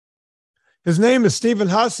His name is Stephen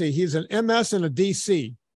Hussey. He's an MS and a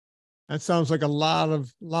DC. That sounds like a lot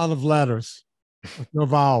of letters with no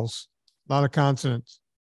vowels, a lot of consonants.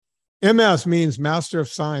 MS means Master of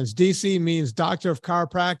Science. DC means Doctor of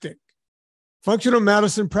Chiropractic. Functional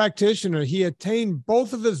medicine practitioner. He attained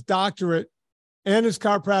both of his doctorate and his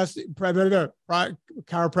chiropractic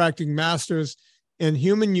masters in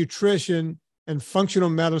human nutrition and functional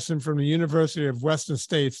medicine from the University of Western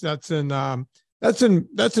States. That's in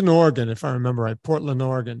Oregon, if I remember right, Portland,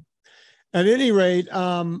 Oregon. At any rate,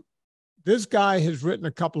 this guy has written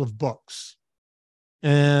a couple of books,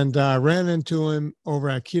 and I ran into him over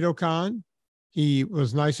at KetoCon. He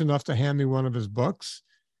was nice enough to hand me one of his books.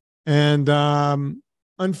 And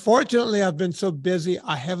unfortunately, I've been so busy,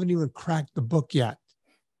 I haven't even cracked the book yet.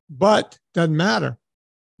 But doesn't matter.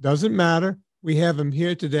 Doesn't matter. We have him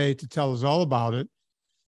here today to tell us all about it.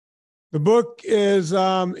 The book is,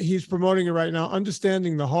 he's promoting it right now,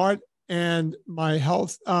 Understanding the Heart and My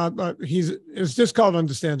Health. It's just called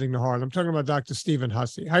Understanding the Heart. I'm talking about Dr. Stephen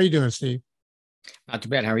Hussey. How are you doing, Steve? Not too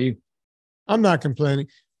bad. How are you? I'm not complaining.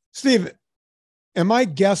 Steve, am I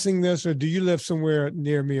guessing this, or do you live somewhere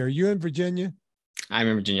near me? Are you in Virginia? I'm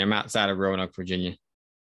in Virginia. I'm outside of Roanoke, Virginia.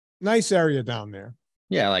 Nice area down there.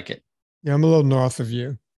 Yeah, I like it. Yeah, I'm a little north of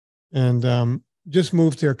you, and just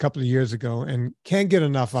moved here a couple of years ago and can't get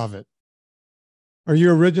enough of it. Are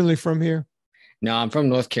you originally from here? No, I'm from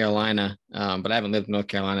North Carolina, but I haven't lived in North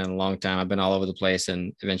Carolina in a long time. I've been all over the place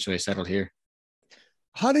and eventually settled here.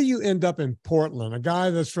 How do you end up in Portland? A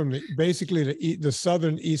guy that's from basically the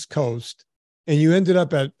southern East Coast, and you ended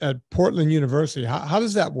up at Portland University. How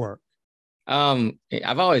does that work?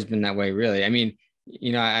 I've always been that way, really. I mean,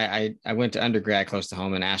 I went to undergrad close to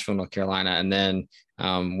home in Asheville, North Carolina, and then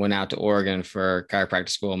went out to Oregon for chiropractic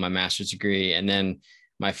school, my master's degree. And then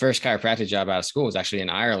my first chiropractic job out of school was actually in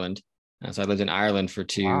Ireland. So I lived in Ireland for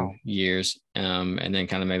 2 years, and then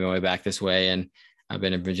kind of made my way back this way. And I've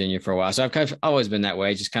been in Virginia for a while. So I've kind of always been that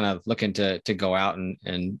way, just kind of looking to go out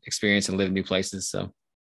and experience and live in new places. So,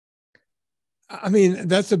 I mean,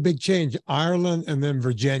 that's a big change. Ireland and then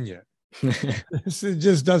Virginia. It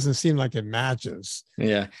just doesn't seem like it matches.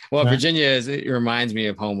 Yeah. Well, Virginia it reminds me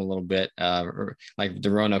of home a little bit. Like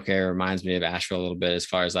the Roanoke area reminds me of Asheville a little bit, as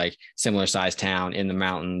far as like similar sized town in the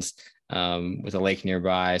mountains, with a lake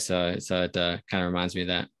nearby. So it kind of reminds me of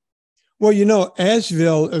that. Well,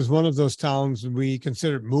 Asheville is one of those towns we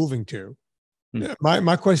considered moving to.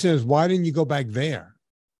 My question is, why didn't you go back there?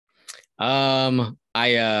 When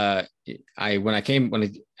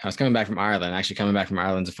I was coming back from Ireland, actually coming back from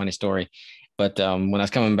Ireland is a funny story. But when I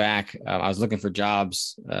was coming back, I was looking for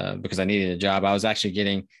jobs because I needed a job. I was actually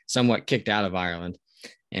getting somewhat kicked out of Ireland,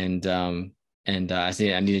 and I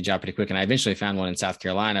see I needed a job pretty quick. And I eventually found one in South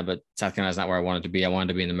Carolina, but South Carolina is not where I wanted to be. I wanted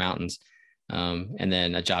to be in the mountains. And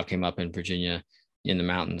then a job came up in Virginia in the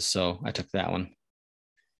mountains, so I took that one.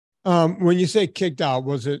 When you say kicked out,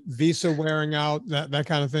 was it visa wearing out, that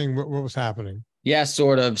kind of thing? What was happening? Yeah,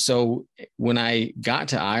 sort of. So when I got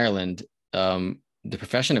to Ireland, the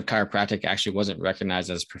profession of chiropractic actually wasn't recognized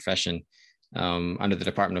as a profession under the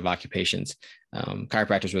Department of Occupations.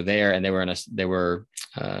 Chiropractors were there, and they were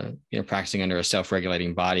practicing under a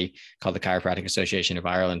self-regulating body called the Chiropractic Association of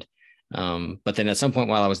Ireland. But then at some point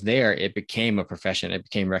while I was there, it became a profession. It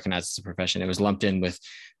became recognized as a profession. It was lumped in with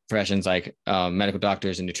professions like medical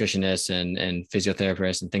doctors and nutritionists and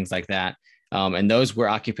physiotherapists and things like that. And those were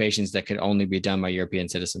occupations that could only be done by European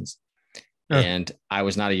citizens. And I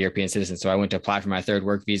was not a European citizen. So I went to apply for my third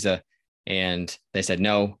work visa, and they said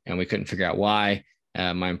no, and we couldn't figure out why.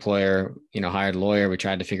 My employer, hired a lawyer. We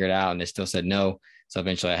tried to figure it out, and they still said no. So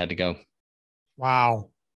eventually I had to go. Wow.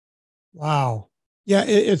 Yeah,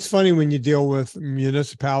 it's funny when you deal with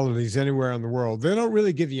municipalities anywhere in the world. They don't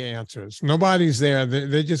really give you answers. Nobody's there.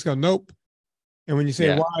 They just go, nope. And when you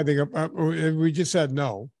say why, they go, we just said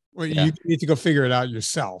no. Well, you need to go figure it out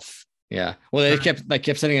yourself. Yeah. Well, they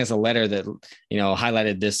kept sending us a letter that,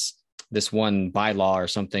 highlighted this one bylaw or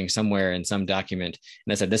something somewhere in some document.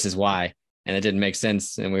 And they said, this is why. And it didn't make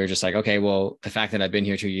sense. And we were just like, okay, well, the fact that I've been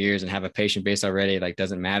here 2 years and have a patient base already,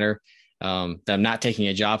 doesn't matter. That I'm not taking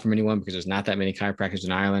a job from anyone because there's not that many chiropractors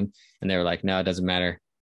in Ireland. And they were like, no, it doesn't matter.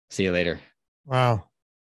 See you later. Wow.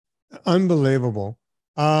 Unbelievable.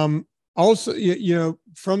 Also,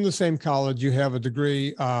 from the same college, you have a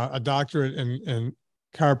degree, a doctorate in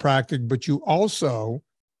chiropractic, but you also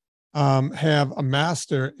have a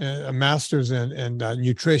master's in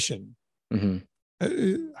nutrition. Mm-hmm.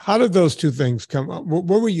 How did those two things come up?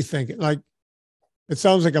 What were you thinking? It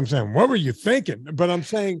sounds like I'm saying, what were you thinking? But I'm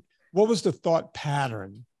saying, what was the thought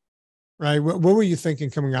pattern, right? What were you thinking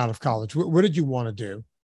coming out of college? What did you want to do?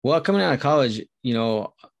 Well, coming out of college,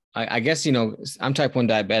 I guess, I'm type 1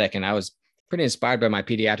 diabetic, and I was pretty inspired by my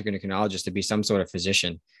pediatric endocrinologist to be some sort of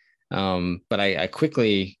physician. But I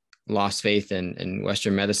quickly lost faith in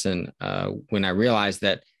Western medicine when I realized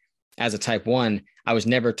that as a type 1, I was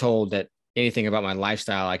never told that anything about my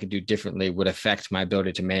lifestyle I could do differently would affect my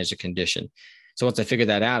ability to manage the condition. So once I figured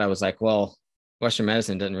that out, I was like, well, Western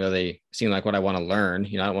medicine doesn't really seem like what I want to learn. I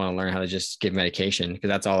don't want to learn how to just give medication, because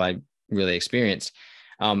that's all I really experienced.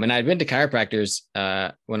 And I'd been to chiropractors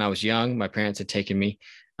when I was young. My parents had taken me.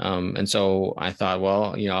 And so I thought,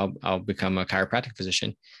 well, I'll become a chiropractic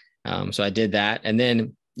physician. So I did that. And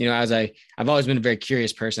then, I've always been a very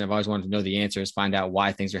curious person. I've always wanted to know the answers, find out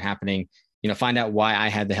why things are happening, find out why I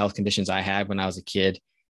had the health conditions I had when I was a kid.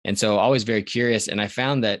 And so always very curious. And I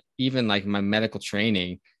found that even like my medical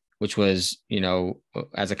training, which was,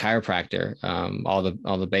 as a chiropractor,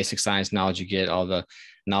 all the basic science knowledge you get, all the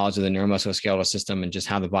knowledge of the neuromusculoskeletal system and just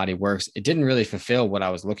how the body works, it didn't really fulfill what I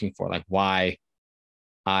was looking for, like why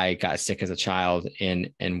I got sick as a child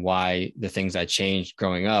and why the things I changed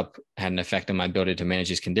growing up had an effect on my ability to manage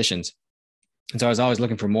these conditions. And so I was always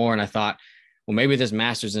looking for more. And I thought, well, maybe this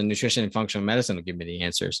master's in nutrition and functional medicine will give me the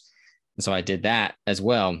answers. And so I did that as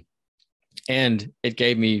well. And it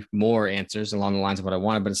gave me more answers along the lines of what I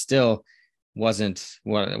wanted, but it still wasn't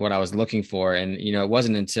what I was looking for. And, it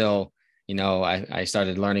wasn't until, I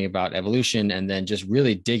started learning about evolution and then just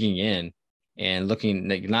really digging in and looking,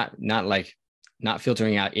 not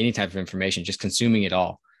filtering out any type of information, just consuming it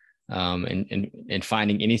all, and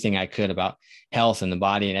finding anything I could about health and the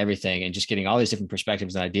body and everything, and just getting all these different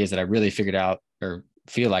perspectives and ideas that I really figured out, or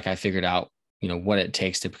feel like I figured out, what it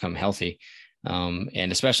takes to become healthy.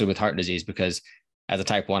 And especially with heart disease, because as a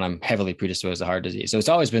type 1, I'm heavily predisposed to heart disease. So it's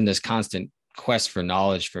always been this constant quest for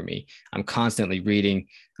knowledge for me. I'm constantly reading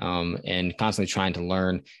and constantly trying to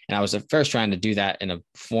learn. And I was at first trying to do that in a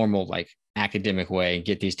formal, like academic way and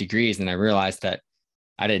get these degrees. And I realized that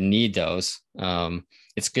I didn't need those.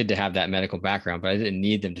 It's good to have that medical background, but I didn't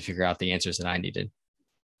need them to figure out the answers that I needed.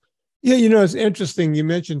 Yeah, it's interesting. You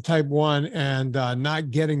mentioned type 1 and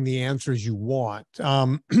not getting the answers you want.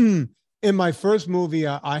 In my first movie,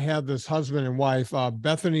 I had this husband and wife,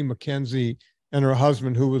 Bethany McKenzie and her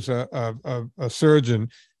husband, who was a surgeon.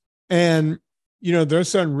 And, their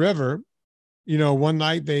son, River, one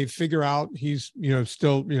night they figure out he's,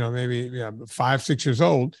 still, maybe 5, 6 years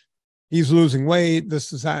old. He's losing weight.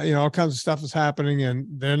 This is, all kinds of stuff is happening.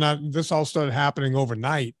 And this all started happening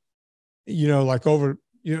overnight,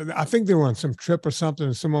 I think they were on some trip or something,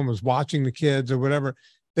 and someone was watching the kids or whatever.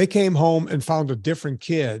 They came home and found a different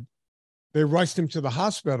kid. They rushed him to the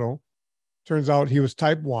hospital. Turns out he was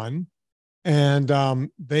type 1. And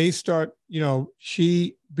they start,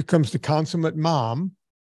 she becomes the consummate mom.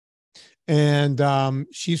 And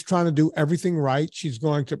she's trying to do everything right. She's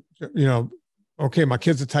going to, okay, my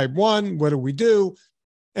kid's a type 1. What do we do?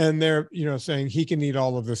 And they're, saying he can eat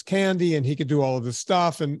all of this candy and he can do all of this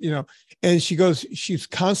stuff. And, and she's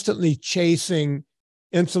constantly chasing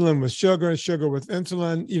insulin with sugar and sugar with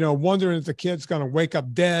insulin, wondering if the kid's going to wake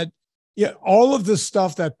up dead. Yeah, all of this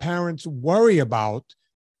stuff that parents worry about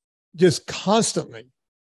just constantly,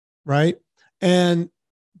 right? And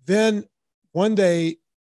then one day,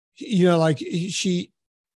 she's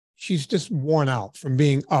just worn out from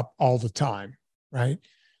being up all the time, right?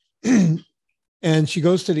 And she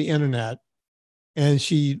goes to the internet, and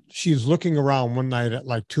she's looking around one night at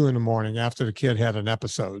like 2 a.m. after the kid had an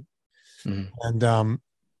episode. Mm-hmm. And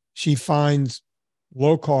she finds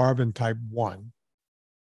low carb and type 1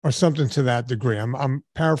 or something to that degree. I'm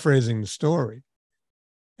paraphrasing the story.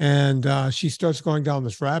 And she starts going down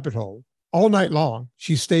this rabbit hole all night long.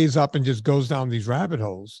 She stays up and just goes down these rabbit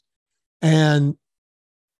holes. And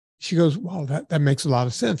she goes, wow, that makes a lot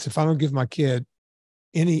of sense. If I don't give my kid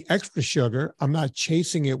any extra sugar, I'm not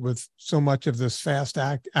chasing it with so much of this fast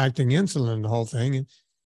acting insulin and the whole thing. And,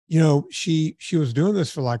 she was doing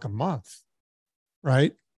this for like a month,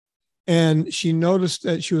 right? And she noticed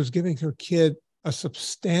that she was giving her kid a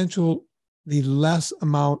substantially less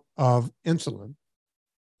amount of insulin.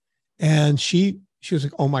 And she was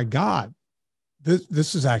like, oh my God,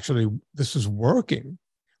 this is working.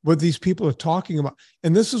 What these people are talking about.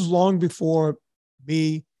 And this is long before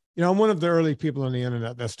me. I'm one of the early people on the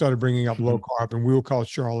internet that started bringing up low carb, and we were called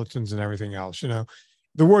charlatans and everything else.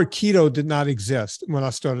 The word keto did not exist when I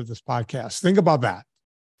started this podcast. Think about that.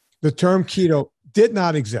 The term keto did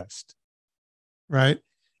not exist, right?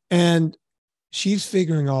 And she's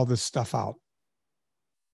figuring all this stuff out.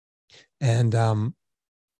 And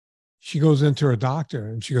she goes into her doctor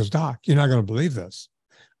and she goes, Doc, you're not going to believe this.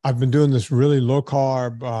 I've been doing this really low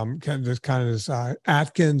carb, this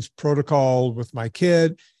Atkins protocol with my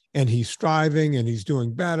kid. and he's striving and he's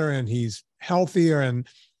doing better and he's healthier. And,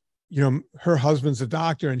 you know, her husband's a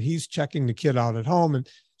doctor and he's checking the kid out at home. And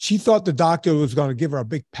she thought the doctor was going to give her a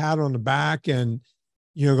big pat on the back and,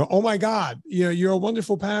 you know, go, oh my God, you know, you're a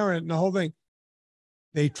wonderful parent and the whole thing.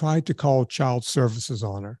 They tried to call child services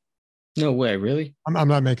on her. No way, really? I'm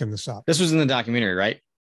not making this up. This was in the documentary, right?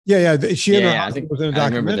 Yeah, yeah. She and her I husband think was in a I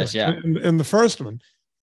remember documentary. this. Yeah. In the first one,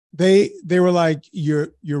 they were like,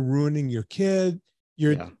 you're ruining your kid.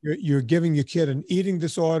 You're giving your kid an eating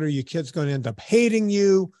disorder. Your kid's going to end up hating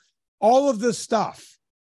you. All of this stuff,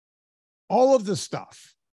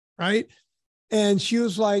 right? And she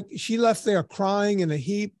was like, she left there crying in a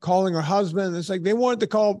heap, calling her husband. It's like they wanted to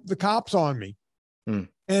call the cops on me.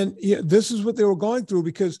 And yeah, this is what they were going through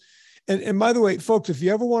because, and by the way, folks, if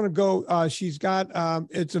you ever want to go, she's got,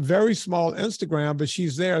 it's a very small Instagram, but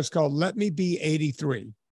she's there. It's called Let Me Be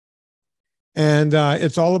 83. And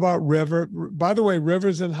it's all about River. By the way,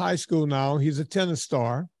 River's in high school now. He's a tennis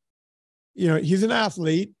star. You know, he's an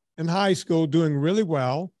athlete in high school doing really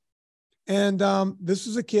well. And this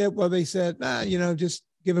is a kid where they said, nah, you know, just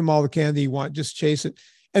give him all the candy you want, just chase it.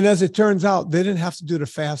 And as it turns out, they didn't have to do the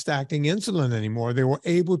fast acting insulin anymore. They were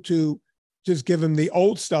able to just give him the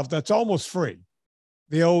old stuff that's almost free,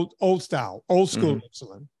 the old style, old school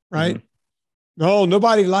insulin, right? No,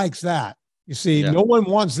 nobody likes that. You see, no one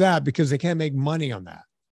wants that because they can't make money on that.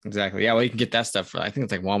 Exactly. Yeah. Well, you can get that stuff for, I think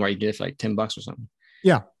it's like Walmart. You get it for like $10 or something.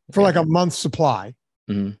 Yeah. For like a month's supply.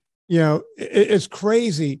 You know, it's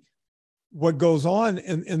crazy what goes on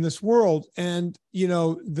in this world. And, you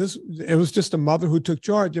know, it was just a mother who took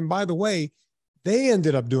charge. And by the way, they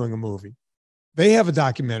ended up doing a movie. They have a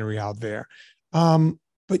documentary out there.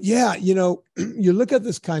 But yeah, you know, you look at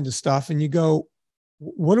this kind of stuff and you go,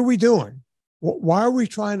 what are we doing? Why are we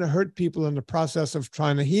trying to hurt people in the process of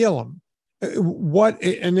trying to heal them?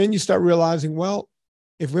 And then you start realizing, well,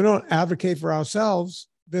 if we don't advocate for ourselves,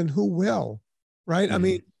 then who will, right? I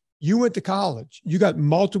mean, you went to college, you got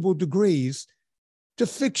multiple degrees to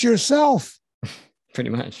fix yourself.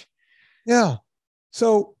 Pretty much. Yeah.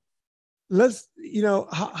 So let's, you know,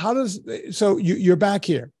 so you're back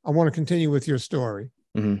here. I want to continue with your story.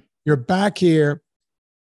 You're back here.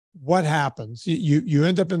 What happens? You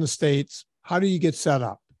end up in the States. How do you get set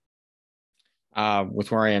up?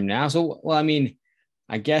 With where I am now. So, well, I mean,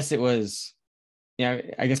 I guess it was,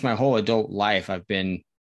 I guess my whole adult life, I've been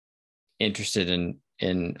interested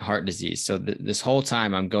in heart disease. So this whole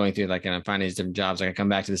time I'm going through and I'm finding these different jobs. Like I come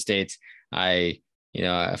back to the States, I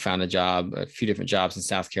found a few different jobs in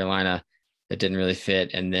South Carolina that didn't really fit.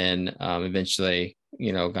 And then eventually,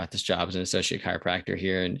 got this job as an associate chiropractor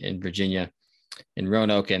here in Virginia, in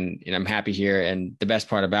Roanoke. And I'm happy here. And the best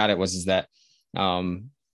part about it is that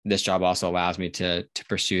this job also allows me to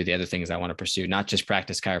pursue the other things I want to pursue, not just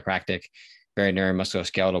practice chiropractic, very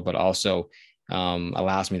neuromusculoskeletal, but also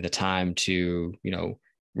allows me the time to,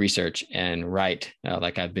 research and write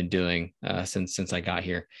like I've been doing since I got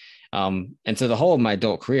here. And so the whole of my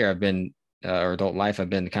adult career, or adult life, I've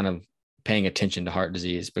been kind of paying attention to heart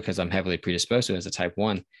disease because I'm heavily predisposed to it as a type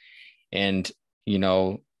 1. And,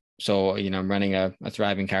 so, I'm running a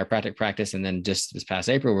thriving chiropractic practice. And then just this past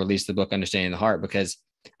April, released the book, Understanding the Heart, because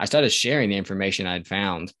I started sharing the information I'd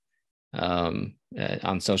found on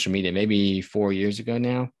social media, maybe 4 years ago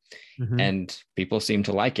now. And people seem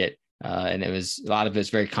to like it. And a lot of it's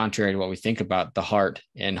very contrary to what we think about the heart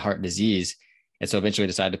and heart disease. And so eventually I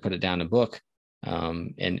decided to put it down in a book.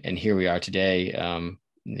 And here we are today,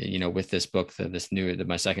 with this book,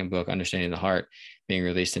 my second book, Understanding the Heart, being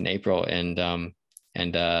released in April. And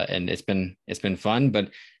it's been fun, but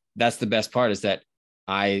that's the best part, is that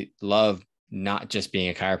I love not just being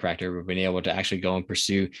a chiropractor, but being able to actually go and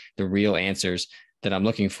pursue the real answers that I'm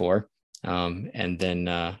looking for. And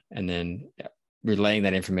then relaying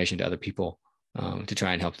that information to other people to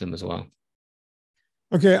try and help them as well.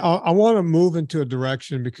 Okay, I want to move into a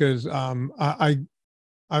direction because I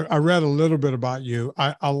read a little bit about you.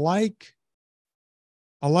 I like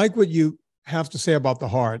what you have to say about the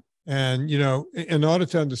heart, and in order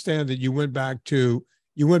to understand that you went back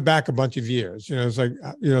a bunch of years. It's like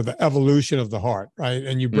the evolution of the heart, right?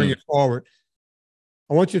 And you bring it forward.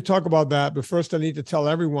 I want you to talk about that, but first I need to tell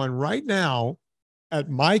everyone right now at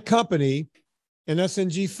my company,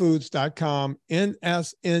 NSNGfoods.com,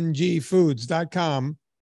 NSNGfoods.com.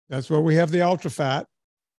 That's where we have the ultra fat.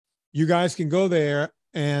 You guys can go there,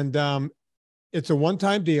 and it's a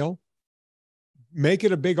one-time deal. Make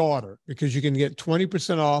it a big order because you can get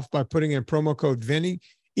 20% off by putting in promo code Vinnie.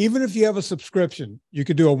 Even if you have a subscription, you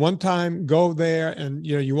could do a one-time, go there, and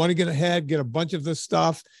you want to get ahead, get a bunch of this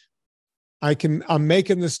stuff. I'm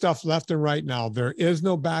making this stuff left and right now. There is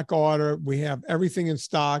no back order. We have everything in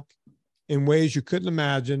stock in ways you couldn't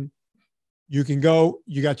imagine. You can go,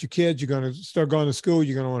 you got your kids, you're going to start going to school.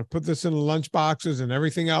 You're going to want to put this in the lunch boxes and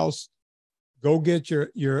everything else. Go get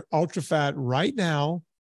your ultra fat right now.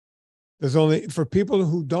 There's only, for people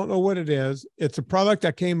who don't know what it is, it's a product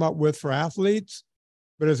I came up with for athletes.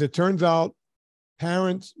 But as it turns out,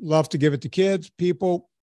 parents love to give it to kids. People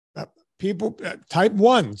type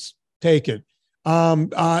 1s take it.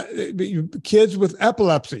 Kids with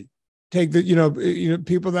epilepsy take the,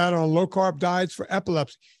 people that are on low carb diets for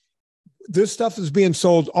epilepsy. This stuff is being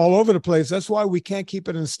sold all over the place. That's why we can't keep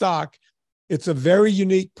it in stock. It's a very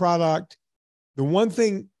unique product. The one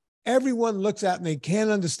thing everyone looks at and they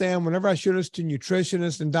can't understand, whenever I show this to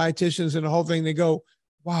nutritionists and dietitians and the whole thing, they go,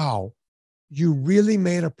 wow, you really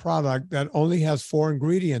made a product that only has 4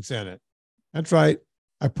 ingredients in it. That's right.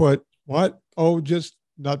 I put what? Oh, just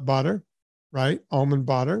nut butter, right? Almond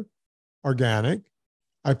butter, organic.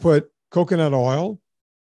 I put coconut oil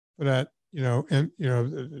for that,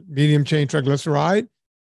 medium chain triglyceride.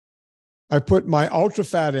 I put my ultra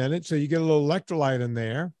fat in it, so you get a little electrolyte in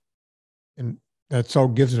there, and that's all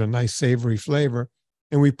gives it a nice savory flavor.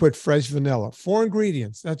 And we put fresh vanilla. 4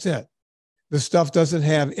 ingredients. That's it. This stuff doesn't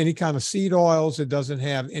have any kind of seed oils. It doesn't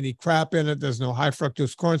have any crap in it. There's no high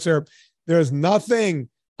fructose corn syrup. There's nothing.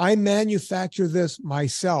 I manufacture this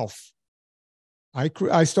myself.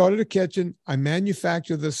 I started a kitchen. I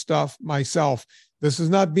manufacture this stuff myself. This is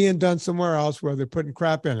not being done somewhere else where they're putting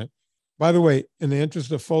crap in it. By the way, in the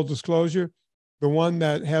interest of full disclosure, the one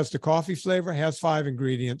that has the coffee flavor has 5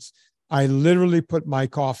 ingredients. I literally put my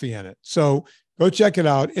coffee in it. So go check it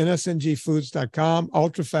out, nsngfoods.com,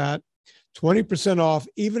 ultra fat, 20% off,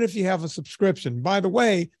 even if you have a subscription. By the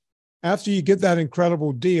way, after you get that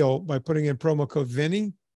incredible deal by putting in promo code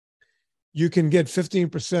Vinnie, you can get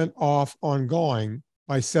 15% off ongoing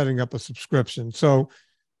by setting up a subscription. So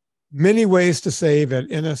many ways to save at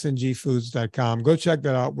nsngfoods.com. Go check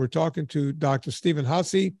that out. We're talking to Dr. Stephen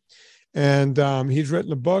Hussey, and he's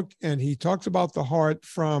written a book, and he talks about the heart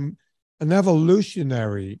from an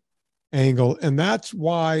evolutionary angle, and that's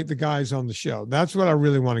why the guy's on the show. That's what I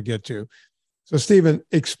really want to get to. So, Stephen,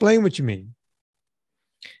 explain what you mean.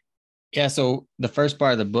 Yeah, so the first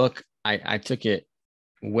part of the book, I took it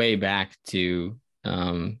way back to,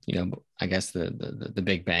 I guess the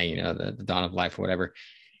Big Bang, the dawn of life or whatever,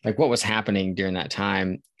 like what was happening during that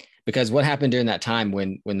time. Because what happened during that time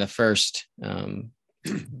when the first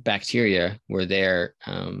bacteria were there,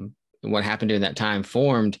 what happened during that time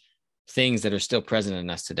formed things that are still present in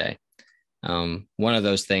us today. One of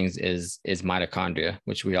those things is mitochondria,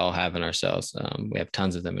 which we all have in our cells. We have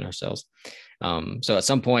tons of them in our cells. So at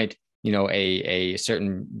some point, a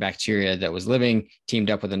certain bacteria that was living teamed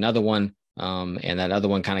up with another one, and that other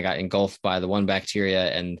one kind of got engulfed by the one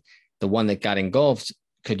bacteria, and the one that got engulfed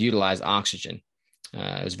could utilize oxygen.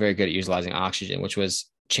 It was very good at utilizing oxygen, which was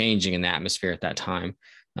changing in the atmosphere at that time.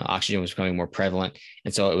 Oxygen was becoming more prevalent.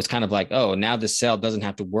 And so it was kind of like, oh, now the cell doesn't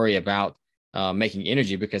have to worry about making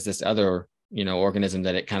energy because this other, organism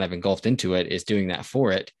that it kind of engulfed into it is doing that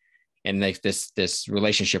for it. And this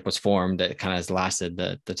relationship was formed that kind of has lasted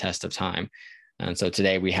the test of time. And so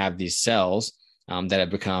today we have these cells that have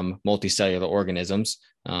become multicellular organisms,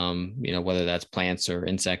 whether that's plants or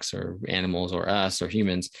insects or animals or us or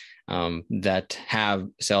humans, that have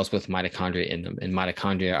cells with mitochondria in them. And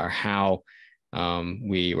mitochondria are how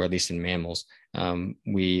or at least in mammals,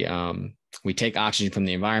 we take oxygen from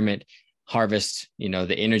the environment, harvest,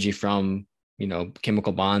 the energy from,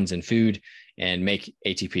 chemical bonds and food, and make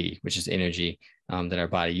ATP, which is energy that our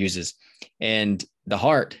body uses. And the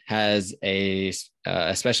heart has a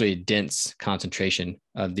especially dense concentration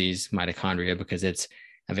of these mitochondria because it's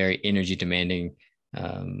a very energy demanding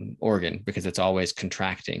organ, because it's always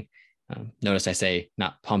contracting. Notice I say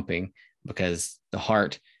not pumping, because the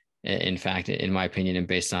heart, in fact, in my opinion, and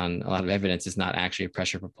based on a lot of evidence, is not actually a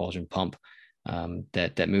pressure propulsion pump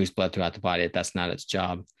that moves blood throughout the body. That's not its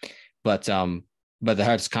job. But the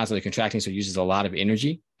heart is constantly contracting, so it uses a lot of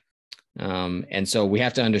energy. And so we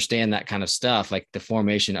have to understand that kind of stuff, like the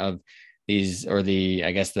formation of these, or the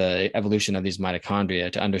evolution of these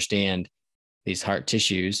mitochondria, to understand these heart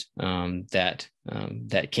tissues that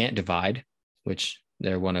can't divide, which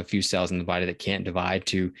they're one of few cells in the body that can't divide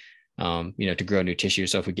to grow new tissue.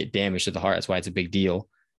 So if we get damage to the heart, that's why it's a big deal,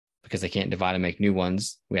 because they can't divide and make new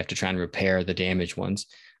ones. We have to try and repair the damaged ones.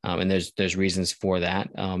 And there's reasons for that.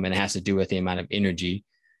 And it has to do with the amount of energy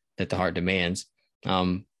that the heart demands.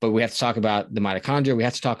 But we have to talk about the mitochondria. We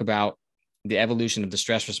have to talk about the evolution of the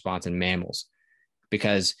stress response in mammals,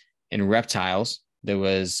 because in reptiles, there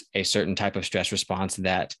was a certain type of stress response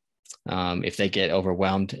that If they get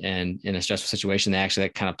overwhelmed and in a stressful situation, they actually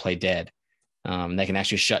kind of play dead. They can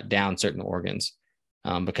actually shut down certain organs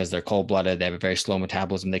because they're cold-blooded. They have a very slow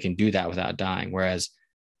metabolism. They can do that without dying. Whereas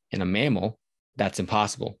in a mammal, that's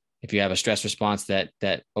impossible. If you have a stress response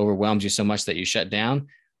that overwhelms you so much that you shut down,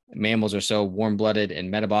 mammals are so warm-blooded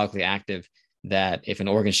and metabolically active that if an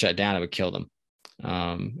organ shut down, it would kill them.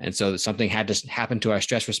 And so something had to happen to our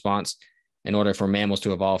stress response in order for mammals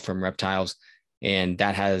to evolve from reptiles. And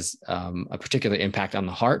that has a particular impact on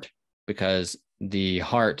the heart, because the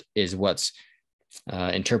heart is what's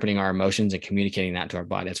interpreting our emotions and communicating that to our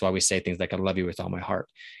body. That's why we say things like, I love you with all my heart.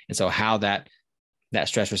 And so how that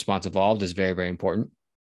stress response evolved is very, very important.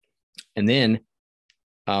 And then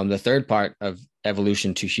the third part of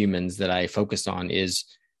evolution to humans that I focus on is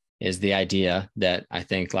the idea that I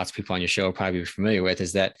think lots of people on your show will probably be familiar with,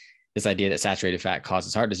 is that this idea that saturated fat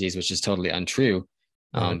causes heart disease, which is totally untrue,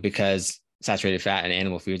 because saturated fat and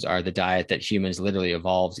animal foods are the diet that humans literally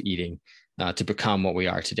evolved eating to become what we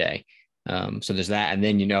are today. So there's that. And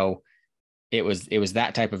then, it was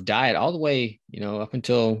that type of diet all the way, up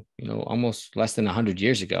until, almost less than 100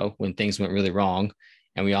 years ago, when things went really wrong.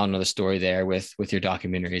 And we all know the story there with your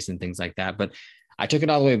documentaries and things like that. But I took it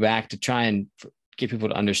all the way back to try and get people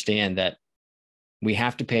to understand that we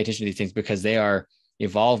have to pay attention to these things, because they are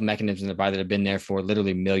evolved mechanisms in the body that have been there for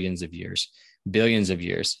literally millions of years, billions of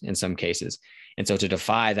years in some cases. And so to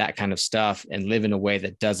defy that kind of stuff and live in a way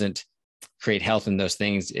that doesn't create health in those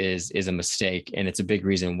things is a mistake. And it's a big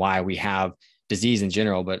reason why we have disease in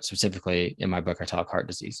general, but specifically in my book, I talk heart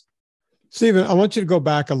disease. Stephen, I want you to go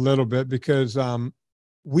back a little bit, because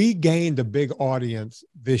we gained a big audience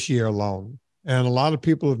this year alone. And a lot of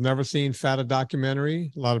people have never seen Fat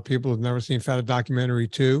Documentary. A lot of people have never seen Fat Documentary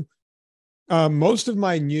 2. Most of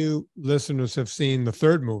my new listeners have seen the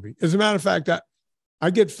third movie. As a matter of fact,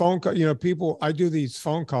 I get phone calls, people, I do these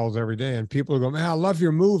phone calls every day, and people go, man, I love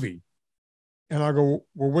your movie. And I'll go,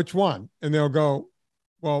 well, which one? And they'll go,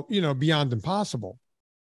 well, Beyond Impossible.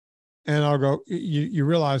 And I'll go, you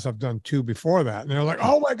realize I've done 2 before that. And they're like,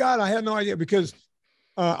 oh my God, I had no idea, because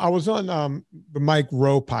I was on the Mike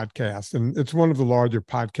Rowe podcast, and it's one of the larger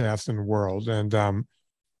podcasts in the world.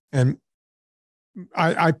 And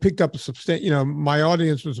I picked up a substantial, my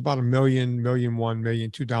audience was about 1 million, 1.1 million, 1.2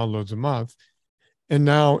 million downloads a month. And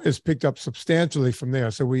now it's picked up substantially from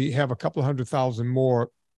there. So we have a couple 100,000 more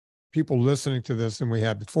people listening to this than we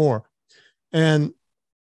had before. And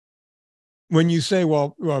when you say,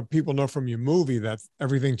 well, people know from your movie that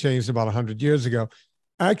everything changed about 100 years ago,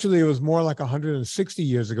 actually, it was more like 160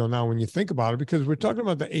 years ago now when you think about it, because we're talking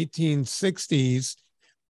about the 1860s,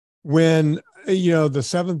 when, the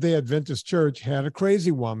Seventh-day Adventist Church had a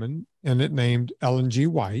crazy woman in it named Ellen G.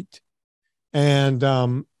 White.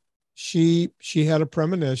 And she had a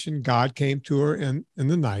premonition. God came to her in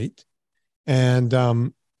the night. And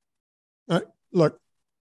look,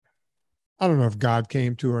 I don't know if God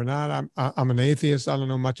came to her or not. I'm an atheist. I don't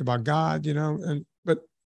know much about God, but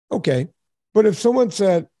okay. But if someone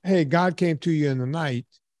said, hey, God came to you in the night,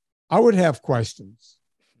 I would have questions.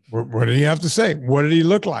 What did he have to say? What did he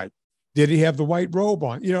look like? Did he have the white robe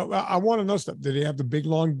on? I want to know stuff. Did he have the big,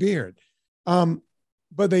 long beard?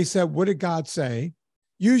 But they said, what did God say?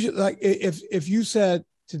 Usually, like if you said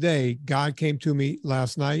today, God came to me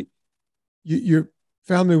last night, your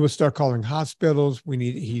family would start calling hospitals.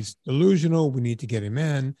 He's delusional. We need to get him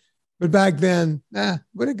in. But back then,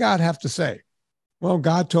 what did God have to say? Well,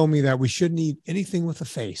 God told me that we shouldn't eat anything with a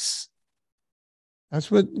face.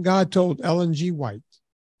 That's what God told Ellen G. White.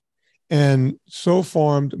 And so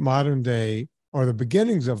formed modern day, or the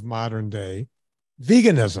beginnings of modern day,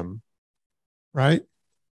 veganism, right?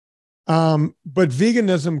 But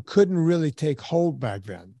veganism couldn't really take hold back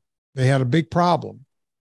then. They had a big problem,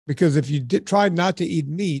 because if you tried not to eat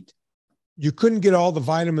meat, you couldn't get all the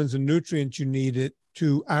vitamins and nutrients you needed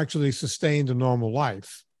to actually sustain the normal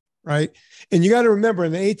life, right? And you got to remember,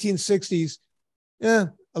 in the 1860s,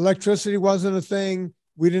 electricity wasn't a thing.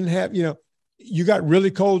 We didn't have, you got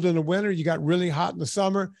really cold in the winter, you got really hot in the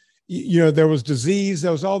summer, there was disease,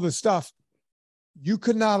 there was all this stuff. You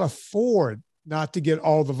could not afford not to get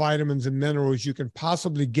all the vitamins and minerals you can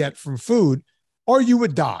possibly get from food, or you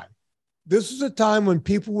would die. This is a time when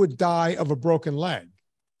people would die of a broken leg.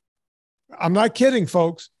 I'm not kidding,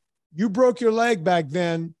 folks. You broke your leg back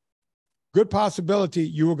then, good possibility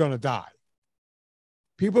you were going to die.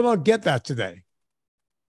 People don't get that today.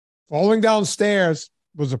 Falling downstairs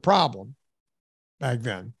was a problem back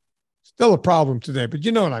then. Still a problem today, but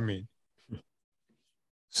you know what I mean.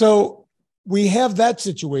 So we have that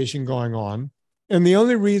situation going on. And the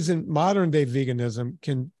only reason modern day veganism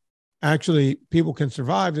can actually people can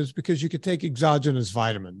survive is because you could take exogenous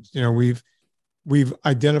vitamins. You know, we've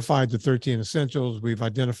identified the 13 essentials, we've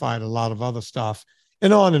identified a lot of other stuff,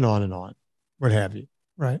 and on and on and on, what have you,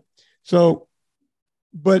 right? So,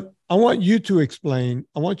 but I want you to explain,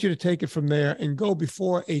 I want you to take it from there and go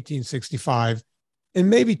before 1865 and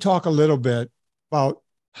maybe talk a little bit about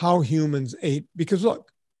how humans ate. Because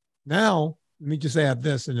look, now, let me just add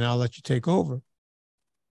this and then I'll let you take over.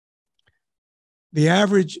 The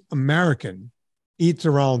average American eats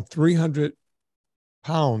around 300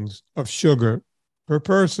 pounds of sugar per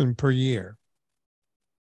person per year.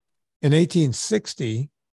 In 1860,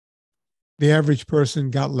 the average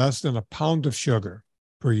person got less than a pound of sugar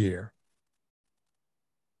per year.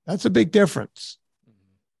 That's a big difference,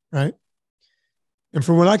 right? And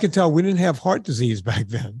from what I can tell, we didn't have heart disease back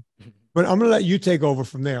then. But I'm going to let you take over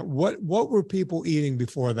from there. What were people eating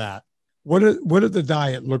before that? What did the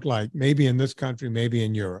diet look like? Maybe in this country, maybe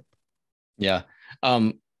in Europe. Yeah.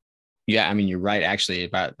 Yeah, I mean, you're right, actually,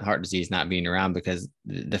 about heart disease not being around, because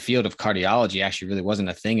the field of cardiology actually really wasn't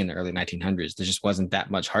a thing in the early 1900s. There just wasn't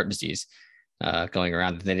that much heart disease going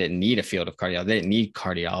around. They didn't need a field of cardiology. They didn't need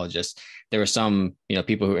cardiologists. There were some,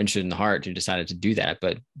 people who were interested in the heart who decided to do that.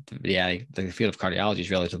 But yeah, the field of cardiology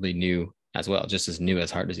is relatively new as well, just as new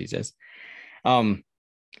as heart disease is. Well,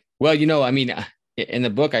 I mean, in the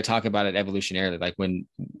book, I talk about it evolutionarily, like when,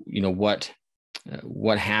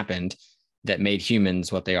 what happened that made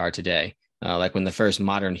humans what they are today. Like when the first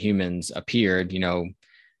modern humans appeared,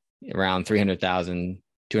 around 300,000,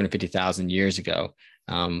 250,000 years ago.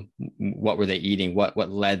 What were they eating? What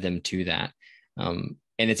led them to that? And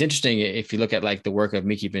it's interesting if you look at like the work of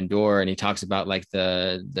Miki Bindor, and he talks about like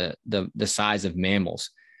the size of mammals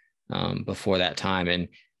before that time. And,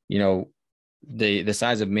 the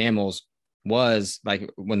size of mammals was like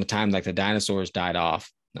when the time like the dinosaurs died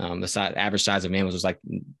off. The average size of mammals was like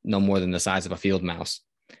no more than the size of a field mouse.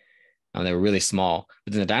 They were really small,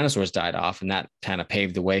 but then the dinosaurs died off, and that kind of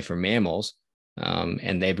paved the way for mammals.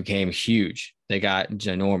 And they became huge. They got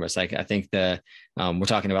ginormous. Like I think we're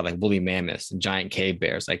talking about like woolly mammoths and giant cave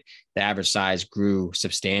bears. Like the average size grew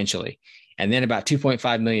substantially. And then about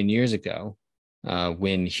 2.5 million years ago,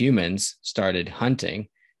 when humans started hunting,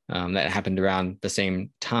 that happened around the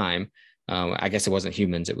same time. I guess it wasn't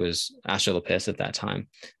humans; it was Australopiths at that time,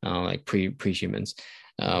 like pre-humans.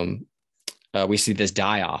 We see this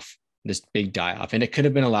big die-off, and it could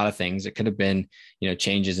have been a lot of things. It could have been,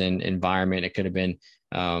 changes in environment. It could have been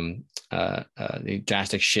the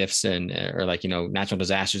drastic shifts or like natural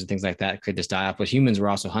disasters and things like that create this die-off. But humans were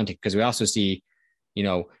also hunting, because we also see,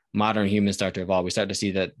 modern humans start to evolve. We start to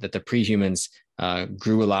see that the pre-humans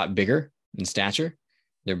grew a lot bigger in stature.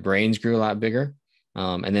 Their brains grew a lot bigger.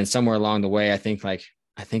 And then somewhere along the way, I think I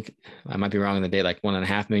might be wrong on the date, like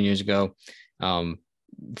 1.5 million years ago,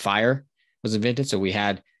 fire was invented. So we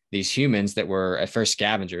had these humans that were at first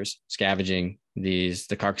scavenging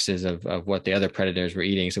the carcasses of what the other predators were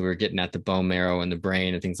eating. So we were getting at the bone marrow and the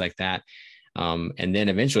brain and things like that. And then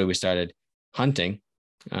eventually we started hunting.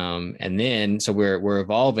 And then, so we're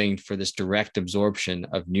evolving for this direct absorption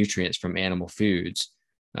of nutrients from animal foods.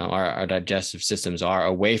 Our digestive systems are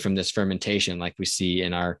away from this fermentation, like we see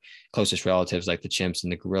in our closest relatives, like the chimps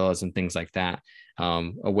and the gorillas and things like that,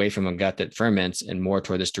 away from a gut that ferments and more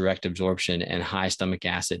toward this direct absorption and high stomach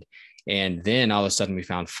acid. And then all of a sudden we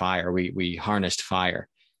found fire. We harnessed fire.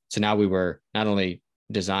 So now we were not only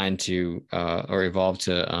designed to or evolved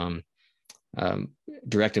to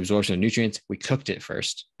direct absorption of nutrients, we cooked it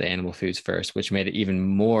first, the animal foods first, which made it even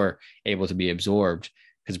more able to be absorbed,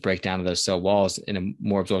 because breakdown of those cell walls in a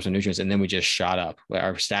more absorption of nutrients. And then we just shot up.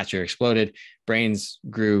 Our stature exploded, brains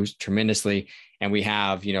grew tremendously. And we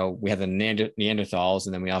have the Neanderthals,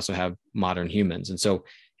 and then we also have modern humans.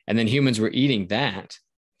 And then humans were eating that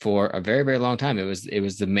for a very, very long time. It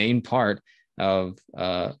was the main part of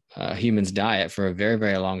a human's diet for a very,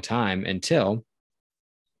 very long time, until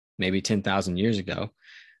maybe 10,000 years ago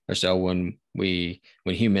or so, when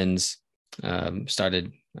humans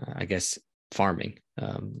started, I guess, farming.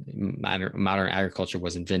 Modern agriculture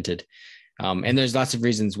was invented. And there's lots of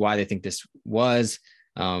reasons why they think this was.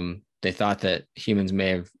 They thought that humans may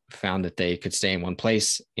have found that they could stay in one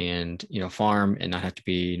place and, farm and not have to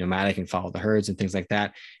be nomadic and follow the herds and things like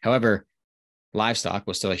that. However, livestock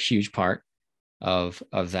was still a huge part of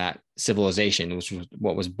that civilization, which was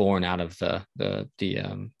what was born out of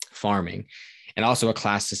the farming. And also a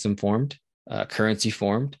class system formed, currency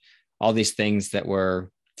formed, all these things that were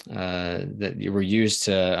used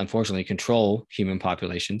to, unfortunately, control human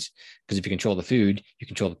populations, because if you control the food, you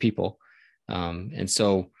control the people.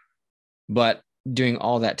 But during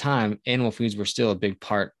all that time, animal foods were still a big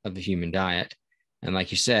part of the human diet. And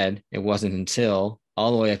like you said, it wasn't until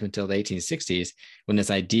all the way up until the 1860s when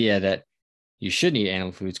this idea that you shouldn't eat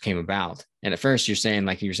animal foods came about. And at first you're saying,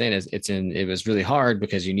 like you were saying, it was really hard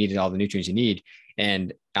because you needed all the nutrients you need.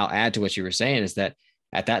 And I'll add to what you were saying is that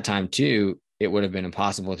at that time too, it would have been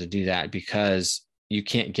impossible to do that because you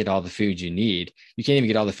can't get all the food you need. You can't even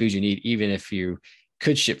get all the food you need, even if you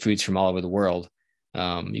could ship foods from all over the world.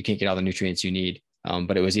 You can't get all the nutrients you need.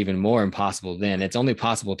 But it was even more impossible then. It's only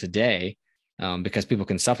possible today because people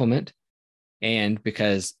can supplement and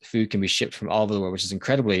because food can be shipped from all over the world, which is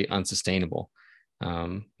incredibly unsustainable.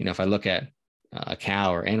 If I look at a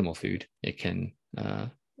cow or animal food, it can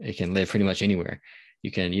live pretty much anywhere.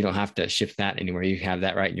 You don't have to ship that anywhere. You have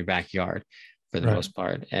that right in your backyard for the most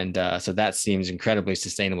part. And so that seems incredibly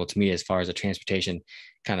sustainable to me as far as a transportation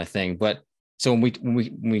kind of thing. But so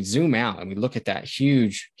when we zoom out and we look at that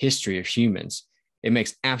huge history of humans, it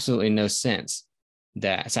makes absolutely no sense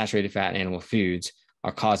that saturated fat animal foods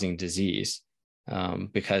are causing disease,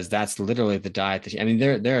 because that's literally the diet that, I mean,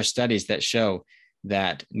 there are studies that show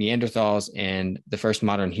that Neanderthals and the first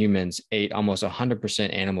modern humans ate almost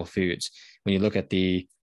 100% animal foods. When you look at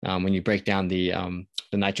when you break down the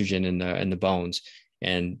nitrogen in the bones,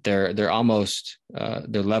 and they're almost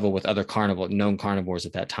they're level with other known carnivores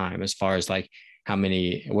at that time as far as like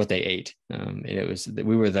what they ate. And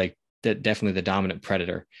we were like definitely the dominant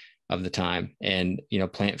predator of the time. And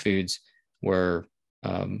plant foods were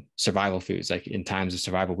survival foods. Like in times of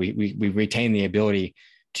survival, we retain the ability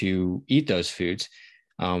to eat those foods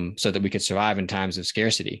so that we could survive in times of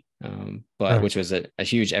scarcity, which was a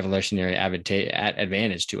huge evolutionary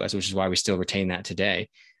advantage to us, which is why we still retain that today.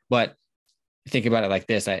 But think about it like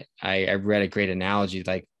this. I read a great analogy.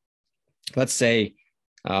 Like, let's say,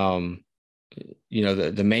 the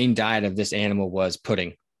main diet of this animal was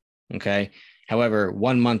pudding. Okay. However,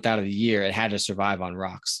 1 month out of the year, it had to survive on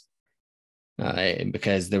rocks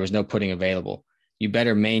because there was no pudding available. You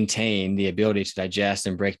better maintain the ability to digest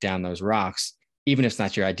and break down those rocks, even if it's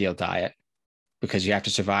not your ideal diet, because you have to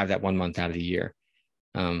survive that 1 month out of the year.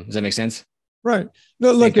 Does that make sense? Right.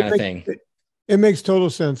 No, look, it makes total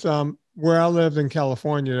sense. Where I lived in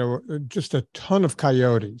California, there were just a ton of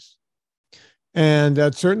coyotes. And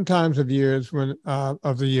at certain times of the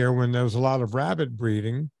year when there was a lot of rabbit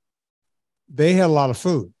breeding, they had a lot of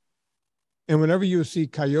food. And whenever you would see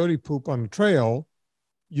coyote poop on the trail,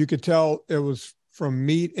 you could tell it was from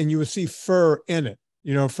meat, and you would see fur in it,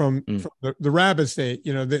 from the rabbits. They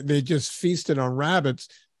just feasted on rabbits.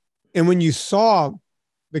 And when you saw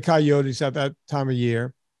the coyotes at that time of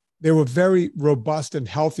year, they were very robust and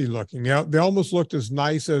healthy looking. They almost looked as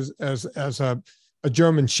nice as a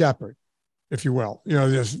German shepherd, if you will,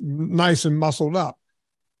 just nice and muscled up.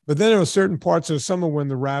 But then there were certain parts of the summer when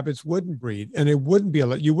the rabbits wouldn't breed, and it wouldn't be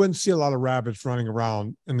you wouldn't see a lot of rabbits running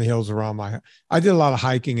around in the hills around I did a lot of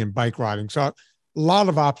hiking and bike riding. So a lot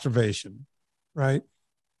of observation, right?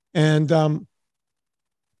 And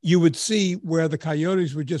you would see where the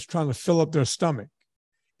coyotes were just trying to fill up their stomach.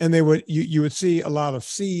 And you would see a lot of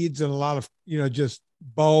seeds and a lot of, just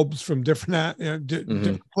bulbs from different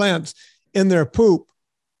plants in their poop.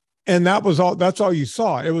 And that's all you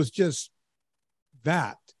saw. It was just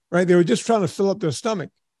that, right? They were just trying to fill up their stomach.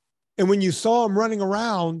 And when you saw them running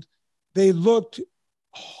around, they looked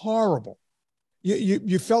horrible.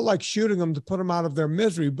 You felt like shooting them to put them out of their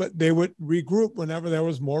misery, but they would regroup whenever there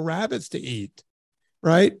was more rabbits to eat,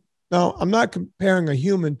 right? Now, I'm not comparing a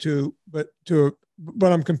human but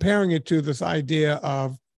I'm comparing it to this idea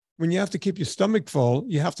of when you have to keep your stomach full,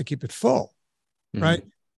 you have to keep it full, right?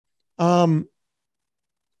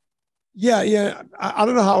 Yeah. I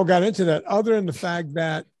don't know how I got into that, other than the fact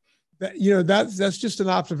that that's just an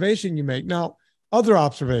observation you make. Now, other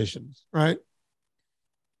observations, right?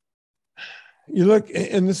 You look,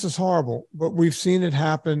 and this is horrible, but we've seen it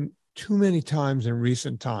happen too many times in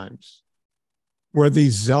recent times, where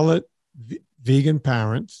these zealot vegan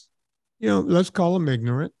parents, let's call them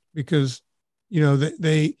ignorant, because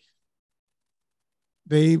they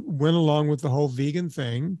went along with the whole vegan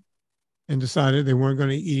thing and decided they weren't going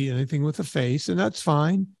to eat anything with a face, and that's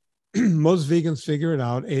fine. Most vegans figure it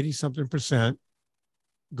out. 80-something%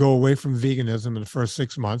 go away from veganism in the first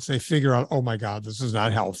 6 months. They figure out, oh my God, this is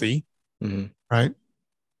not healthy, right?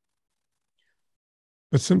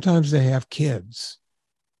 But sometimes they have kids,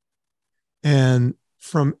 and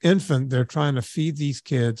from infant, they're trying to feed these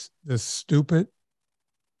kids this stupid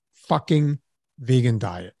fucking vegan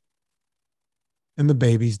diet, and the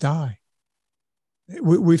babies die.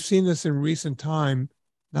 We've seen this in recent time,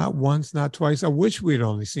 not once, not twice. I wish we'd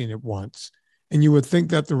only seen it once. And you would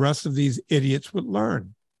think that the rest of these idiots would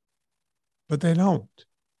learn, but they don't.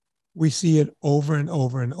 We see it over and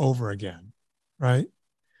over and over again, right?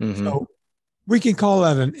 Mm-hmm. So we can call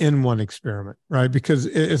that an N1 experiment, right? Because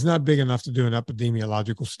it's not big enough to do an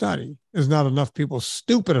epidemiological study. There's not enough people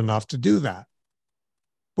stupid enough to do that.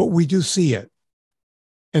 But we do see it.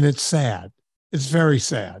 And it's sad. It's very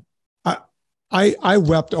sad. I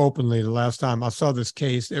wept openly the last time I saw this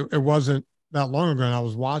case. It wasn't that long ago, and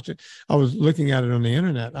I was looking at it on the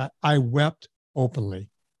internet. I wept openly.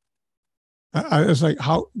 I was like,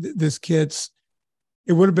 how this kid's,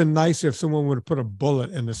 it would have been nicer if someone would have put a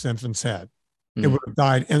bullet in this infant's head. It would have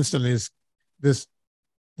died instantly. This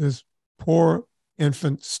this poor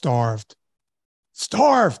infant starved,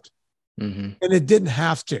 Mm-hmm. and it didn't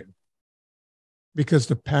have to because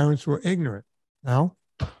the parents were ignorant. Now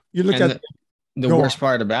you look And at the worst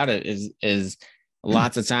part about it is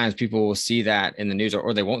lots of times people will see that in the news,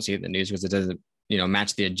 or they won't see it in the news because it doesn't,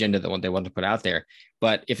 match the agenda that they want to put out there.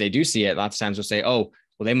 But if they do see it, lots of times they'll say, oh,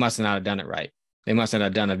 well, they must not have done it right. They must not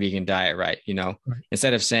have done a vegan diet right. Right.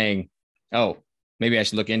 Instead of saying, oh, maybe I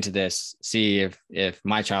should look into this, see if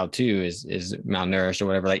my child too is malnourished or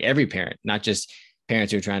whatever. Like every parent, not just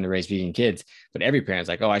parents who are trying to raise vegan kids, but every parent's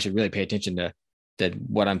like, oh, I should really pay attention to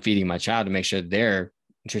what I'm feeding my child to make sure they're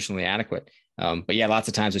nutritionally adequate. But yeah, lots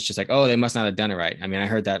of times it's just like, oh, they must not have done it right. I mean, I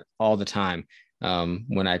heard that all the time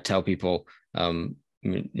when I tell people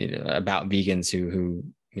about vegans who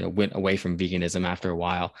went away from veganism after a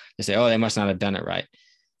while. They say, oh, they must not have done it right.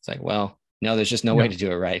 It's like, well, no, there's just no way to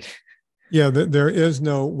do it right. Yeah, there is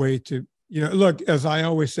no way to, look, as I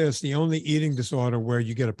always say, it's the only eating disorder where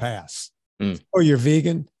you get a pass. Oh, you're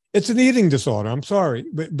vegan. It's an eating disorder. I'm sorry,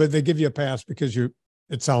 but they give you a pass because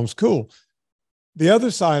it sounds cool. The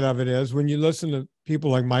other side of it is when you listen to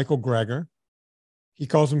people like Michael Greger, he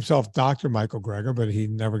calls himself Dr. Michael Greger, but he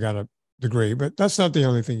never got a degree, but that's not the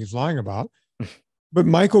only thing he's lying about. But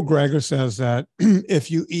Michael Greger says that if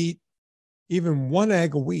you eat even one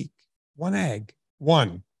egg a week,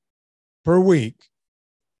 one per week,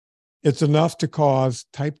 it's enough to cause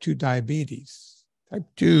type 2 diabetes. Type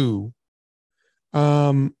 2.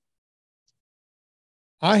 I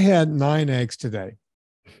had 9 eggs today.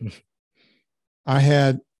 I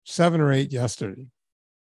had 7 or 8 yesterday.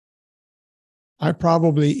 I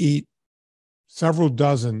probably eat several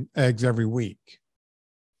dozen eggs every week.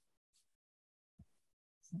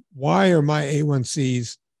 Why are my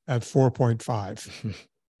A1Cs at 4.5?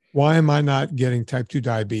 Why am I not getting type 2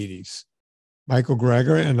 diabetes? Michael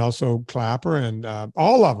Greger and also Clapper and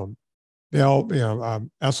all of them,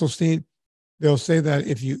 Esselstyn, they'll say that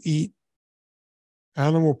if you eat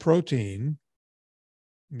animal protein,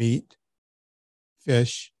 meat,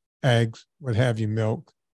 fish, eggs, what have you,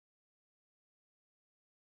 milk,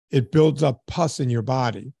 it builds up pus in your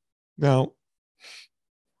body. Now,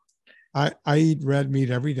 I eat red meat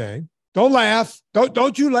every day. Don't laugh.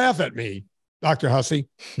 Don't you laugh at me, Dr. Hussey.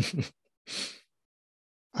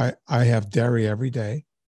 I have dairy every day.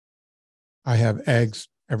 I have eggs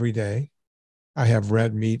every day. I have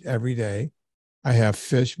red meat every day. I have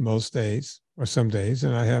fish most days or some days,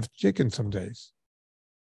 and I have chicken some days.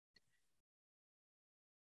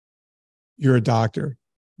 You're a doctor.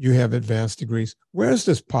 You have advanced degrees. Where's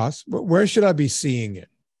this pus? Where should I be seeing it?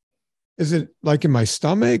 Is it like in my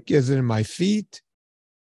stomach? Is it in my feet?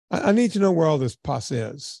 I need to know where all this pus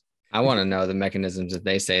is. I want to know the mechanisms that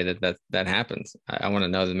they say that happens. I want to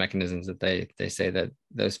know the mechanisms that they say that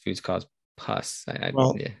those foods cause pus.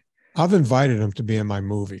 I've invited them to be in my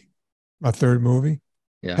movie, my third movie.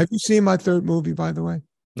 Yeah. Have you seen my third movie, by the way?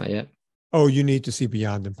 Not yet. Oh, you need to see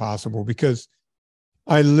Beyond Impossible because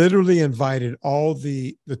I literally invited all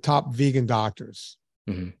the top vegan doctors,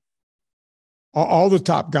 all the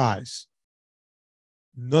top guys.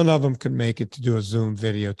 None of them could make it to do a Zoom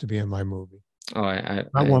video to be in my movie. Oh, I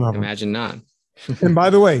imagine not. And by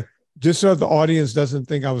the way, just so the audience doesn't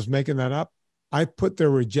think I was making that up, I put their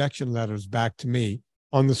rejection letters back to me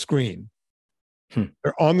on the screen.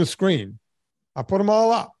 They're on the screen. I put them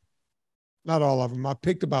all up. Not all of them. I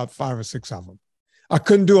picked about 5 or 6 of them. I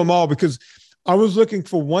couldn't do them all because I was looking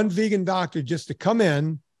for one vegan doctor just to come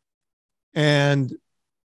in and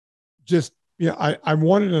just, I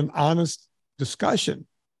wanted an honest discussion,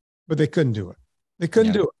 but they couldn't do it. They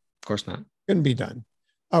couldn't do it. Of course not. Couldn't be done.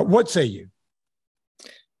 What say you?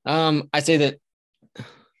 I say that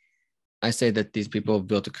these people have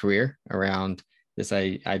built a career around this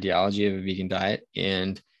ideology of a vegan diet,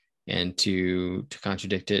 and to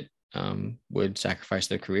contradict it would sacrifice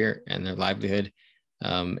their career and their livelihood.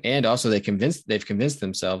 And also they've convinced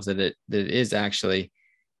themselves that it is actually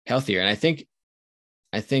healthier. And I think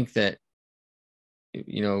that,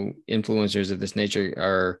 influencers of this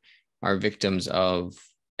nature are victims of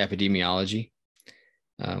epidemiology.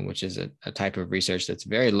 which is a type of research that's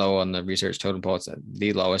very low on the research totem pole. It's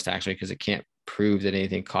the lowest actually, because it can't prove that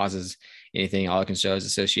anything causes anything. All it can show is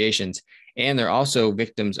associations. And they're also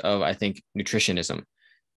victims of, I think, nutritionism.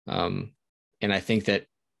 And I think that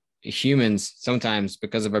humans sometimes,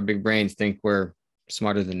 because of our big brains, think we're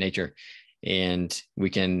smarter than nature, and we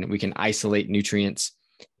can isolate nutrients,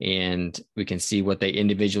 and we can see what they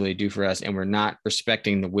individually do for us. And we're not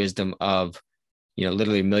respecting the wisdom of,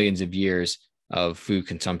 literally millions of years of food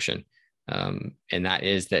consumption. And that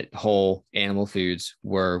is that whole animal foods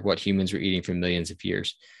were what humans were eating for millions of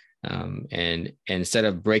years. And instead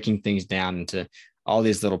of breaking things down into all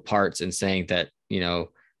these little parts and saying that,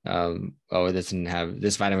 oh, this doesn't have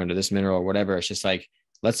this vitamin or this mineral or whatever, it's just like,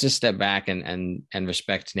 let's just step back and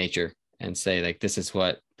respect nature and say, like, this is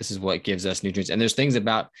what gives us nutrients. And there's things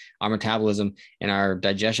about our metabolism and our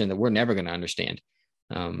digestion that we're never going to understand.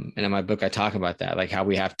 And in my book, I talk about that, like how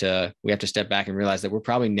we have to step back and realize that we're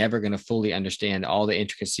probably never going to fully understand all the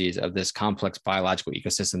intricacies of this complex biological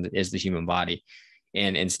ecosystem that is the human body.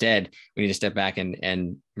 And instead, we need to step back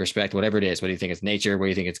and respect whatever it is. Whether you think it's nature, whether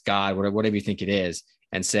you think it's God, whatever you think it is,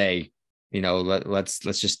 and say, let's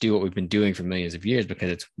just do what we've been doing for millions of years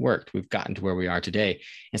because it's worked. We've gotten to where we are today,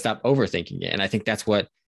 and stop overthinking it. And I think that's what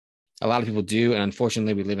a lot of people do. And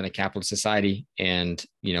unfortunately, we live in a capitalist society. And,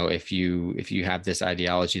 if you have this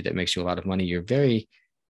ideology that makes you a lot of money, you're very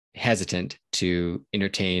hesitant to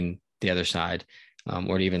entertain the other side,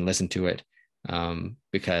 or to even listen to it,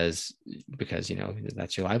 because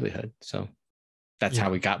that's your livelihood. So that's how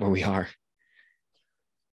we got where we are.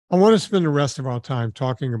 I want to spend the rest of our time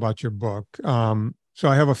talking about your book. So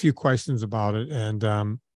I have a few questions about it,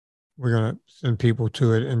 and we're going to send people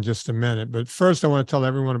to it in just a minute. But first, I want to tell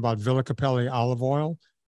everyone about Villa Capelli olive oil.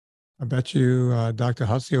 I bet you Dr.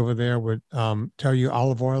 Hussey over there would tell you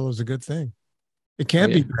olive oil is a good thing. It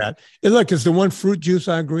can't be bad. Look, it's the one fruit juice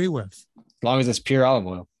I agree with. As long as it's pure olive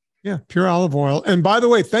oil. Yeah, pure olive oil. And by the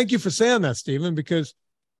way, thank you for saying that, Stephen, because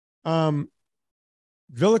Villa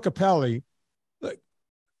Capelli, look,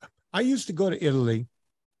 I used to go to Italy,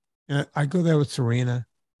 and I go there with Serena,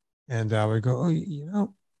 and we go,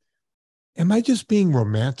 oh, am I just being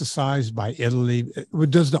romanticized by Italy?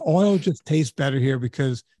 Does the oil just taste better here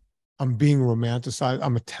because I'm being romanticized?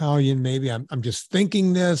 I'm Italian, maybe. I'm just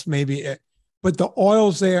thinking this, maybe. But the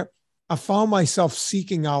oils there, I found myself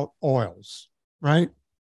seeking out oils, right?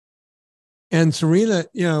 And Serena,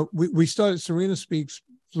 we started, Serena speaks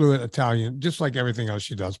fluent Italian, just like everything else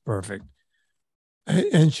she does, perfect.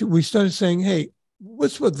 And we started saying, hey,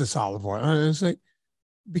 what's with this olive oil? And it's like,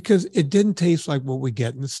 because it didn't taste like what we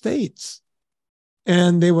get in the States.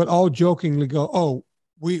 And they would all jokingly go, oh,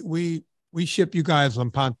 we ship you guys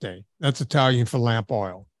lampante. That's Italian for lamp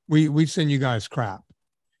oil. We send you guys crap.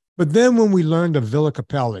 But then when we learned of Villa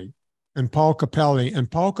Capelli and Paul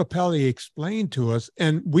Capelli explained to us,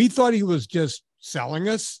 and we thought he was just selling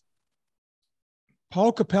us.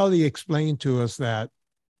 Paul Capelli explained to us that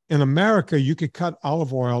in America, you could cut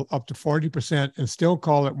olive oil up to 40% and still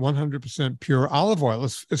call it 100% pure olive oil.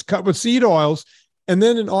 It's cut with seed oils. And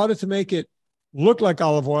then in order to make it look like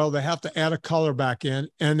olive oil, they have to add a color back in.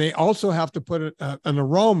 And they also have to put an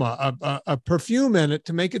aroma, a perfume in it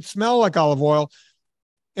to make it smell like olive oil.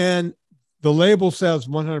 And the label says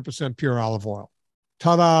 100% pure olive oil.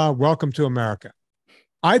 Ta-da, welcome to America.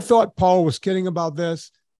 I thought Paul was kidding about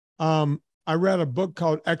this. I read a book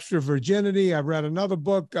called Extra Virginity. I read another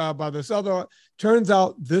book by this other. Turns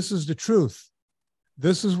out this is the truth.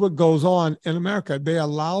 This is what goes on in America. They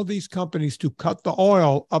allow these companies to cut the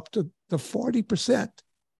oil up to 40%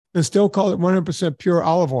 and still call it 100% pure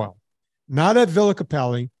olive oil. Not at Villa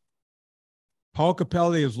Capelli. Paul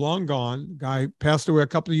Capelli is long gone. The guy passed away a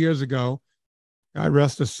couple of years ago. God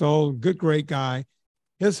rest his soul. Good, great guy.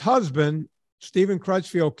 His husband, Stephen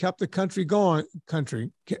Crutchfield, kept the company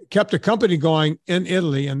going in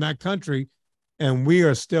Italy, in that country, and we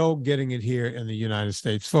are still getting it here in the United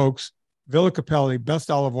States. Folks, Villa Capelli,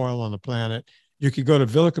 best olive oil on the planet. You could go to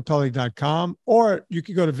villacapelli.com, or you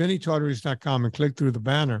could go to vinnietortorich.com and click through the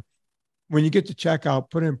banner. When you get to checkout,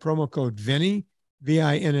 put in promo code Vinnie,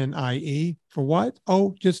 VINNIE, for what?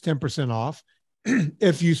 Oh, just 10% off.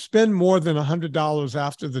 If you spend more than $100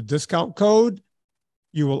 after the discount code,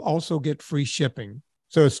 you will also get free shipping.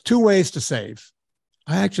 So it's 2 ways to save.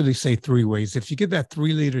 I actually say 3 ways. If you get that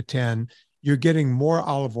 3-liter 10, you're getting more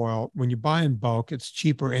olive oil. When you buy in bulk, it's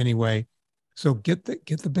cheaper anyway. So get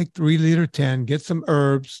the big 3-liter 10, get some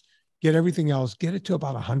herbs, get everything else, get it to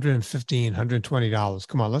about $115, $120.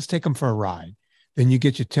 Come on, let's take them for a ride. Then you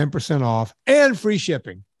get your 10% off and free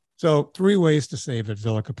shipping. So 3 ways to save at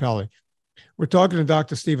Villa Capelli. We're talking to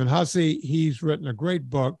Dr. Stephen Hussey. He's written a great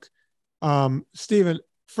book. Stephen,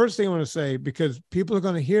 first thing I want to say, because people are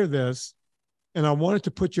going to hear this, and I wanted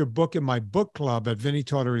to put your book in my book club at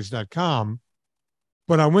vinnietortorich.com,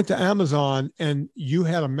 but I went to Amazon and you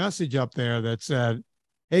had a message up there that said,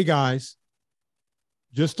 hey guys,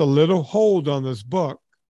 just a little hold on this book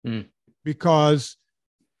because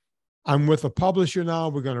I'm with a publisher now.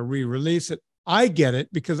 We're going to re-release it. I get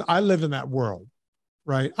it because I live in that world,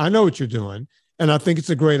 right? I know what you're doing, and I think it's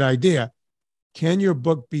a great idea. Can your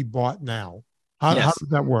book be bought now? How does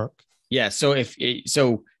that work? Yeah. So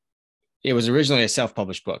it was originally a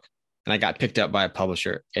self-published book, and I got picked up by a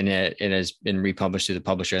publisher, and it has been republished through the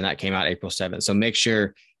publisher, and that came out April 7th. So make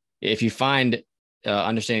sure if you find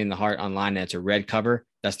Understanding the Heart online and it's a red cover,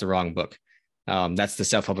 that's the wrong book. That's the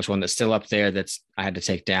self-published one that's still up there. I had to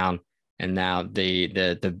take down. And now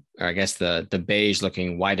the beige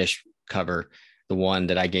looking whitish cover, the one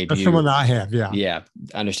that I gave that's you. That's the one I have. Yeah. Yeah.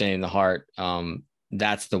 Understanding the Heart.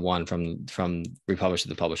 That's the one from republished to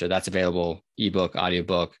the publisher. That's available ebook,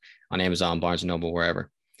 audiobook on Amazon, Barnes and Noble,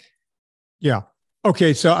 wherever. Yeah.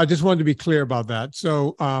 Okay. So I just wanted to be clear about that.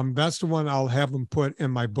 So that's the one I'll have them put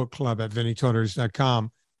in my book club at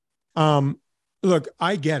vinnietortorich.com. Look,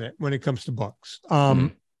 I get it when it comes to books.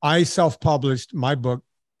 I self-published my book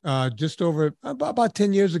just over about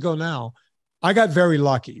 10 years ago now. I got very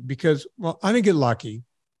lucky because, well, I didn't get lucky.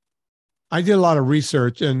 I did a lot of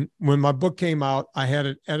research. And when my book came out, I had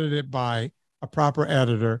it edited by a proper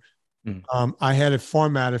editor. I had it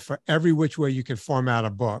formatted for every which way you can format a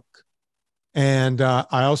book. And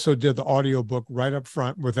I also did the audio book right up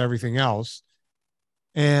front with everything else.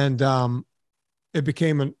 And it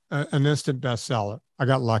became an instant bestseller. I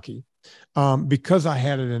got lucky because I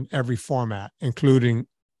had it in every format, including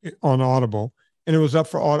on Audible. And it was up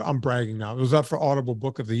for I'm bragging now. It was up for Audible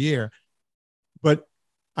Book of the Year. But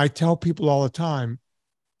I tell people all the time,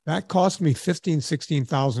 that cost me $15,000,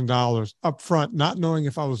 $16,000 up front, not knowing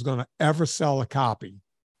if I was going to ever sell a copy.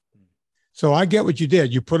 So I get what you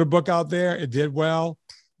did. You put a book out there, it did well,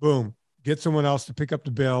 boom, get someone else to pick up the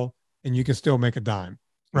bill, and you can still make a dime,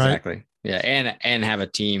 right? Exactly. Yeah, and have a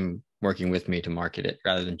team working with me to market it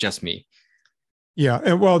rather than just me. Yeah,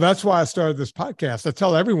 and well, that's why I started this podcast. I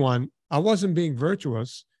tell everyone I wasn't being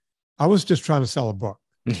virtuous. I was just trying to sell a book.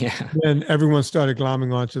 Yeah. And everyone started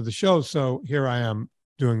glomming onto the show. So here I am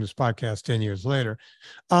doing this podcast 10 years later.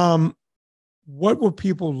 What will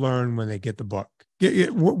people learn when they get the book?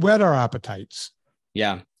 Whet our appetites.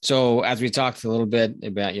 Yeah. So as we talked a little bit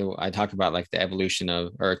about, I talked about like the evolution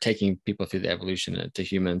or taking people through the evolution to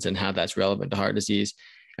humans and how that's relevant to heart disease.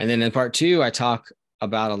 And then in part 2, I talk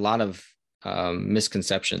about a lot of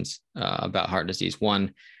misconceptions about heart disease.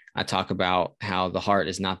 One, I talk about how the heart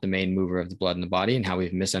is not the main mover of the blood in the body and how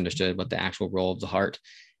we've misunderstood what the actual role of the heart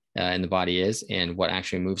in the body is and what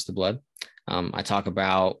actually moves the blood. I talk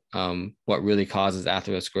about what really causes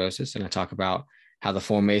atherosclerosis, and I talk about how the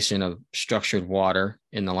formation of structured water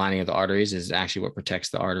in the lining of the arteries is actually what protects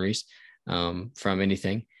the arteries from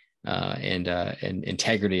anything. And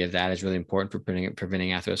integrity of that is really important for preventing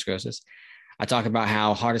atherosclerosis. I talk about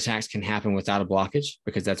how heart attacks can happen without a blockage,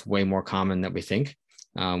 because that's way more common than we think,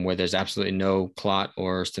 where there's absolutely no clot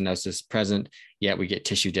or stenosis present, yet we get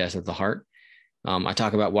tissue death of the heart. I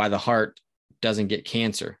talk about why the heart doesn't get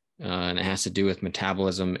cancer, and it has to do with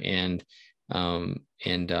metabolism and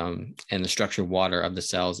the structured water of the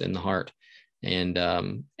cells in the heart. And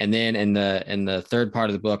then in the third part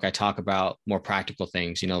of the book, I talk about more practical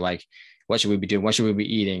things, like what should we be doing? What should we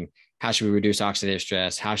be eating? How should we reduce oxidative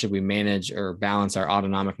stress? How should we manage or balance our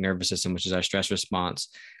autonomic nervous system, which is our stress response?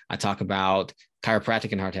 I talk about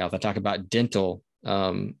chiropractic and heart health. I talk about dental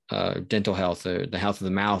health, or the health of the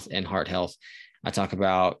mouth, and heart health. I talk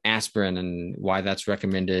about aspirin and why that's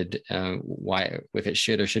recommended, why if it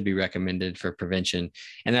should or should be recommended for prevention.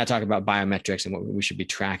 And then I talk about biometrics and what we should be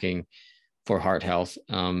tracking for heart health.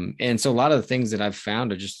 And so a lot of the things that I've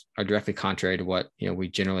found are directly contrary to what, we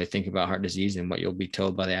generally think about heart disease and what you'll be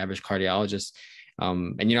told by the average cardiologist.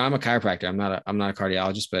 And, I'm a chiropractor. I'm not a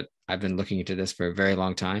cardiologist, but I've been looking into this for a very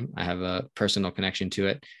long time. I have a personal connection to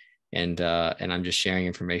it, and I'm just sharing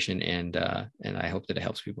information, and I hope that it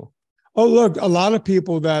helps people. Oh, look, a lot of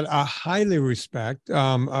people that I highly respect,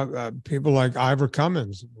 people like Ivor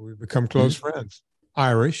Cummins, we've become close friends,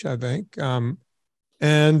 Irish, I think.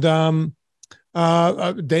 And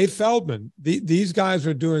Dave Feldman. These guys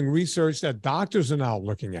are doing research that doctors are now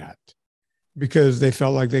looking at because they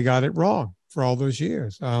felt like they got it wrong for all those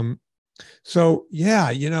years. So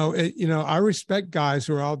yeah, I respect guys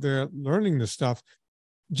who are out there learning this stuff.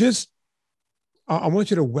 Just, I want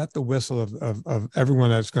you to wet the whistle of everyone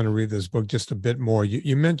that's going to read this book just a bit more.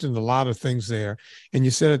 You mentioned a lot of things there, and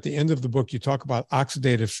you said at the end of the book, you talk about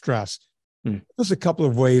oxidative stress. There's a couple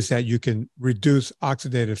of ways that you can reduce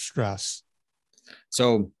oxidative stress.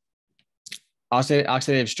 So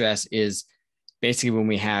oxidative stress is basically when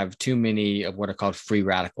we have too many of what are called free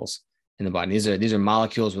radicals in the body. These are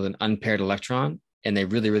molecules with an unpaired electron, and they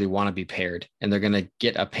really, really want to be paired, and they're going to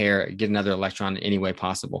get another electron in any way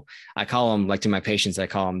possible. I call them, like to my patients, I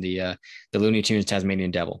call them the Looney Tunes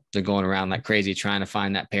Tasmanian devil. They're going around like crazy trying to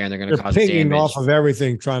find that pair, and they're going to cause damage off of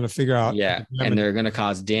everything, trying to figure out. Yeah, and they're going to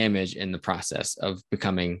cause damage in the process of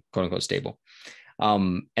becoming quote unquote stable.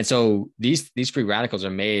 And so these free radicals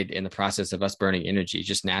are made in the process of us burning energy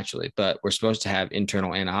just naturally, but we're supposed to have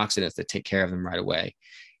internal antioxidants that take care of them right away.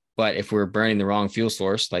 But if we're burning the wrong fuel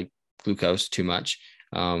source, like glucose too much,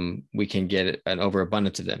 we can get an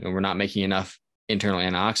overabundance of them, and we're not making enough internal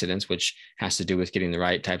antioxidants, which has to do with getting the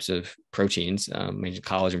right types of proteins,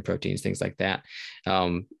 collagen proteins, things like that.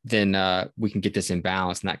 Then we can get this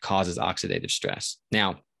imbalance, and that causes oxidative stress.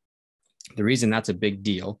 Now, the reason that's a big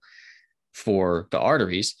deal for the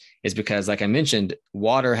arteries is because, like I mentioned,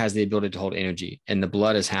 water has the ability to hold energy, and the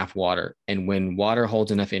blood is half water. And when water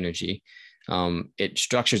holds enough energy, it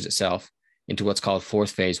structures itself into what's called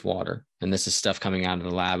fourth phase water. And this is stuff coming out of the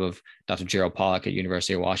lab of Dr. Gerald Pollack at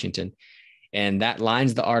University of Washington. And that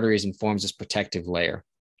lines the arteries and forms this protective layer.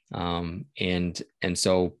 And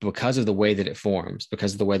so because of the way that it forms,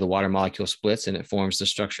 because of the way the water molecule splits and it forms the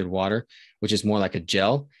structured water, which is more like a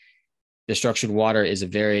gel, the structured water is a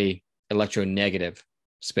very electronegative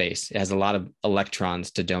space. It has a lot of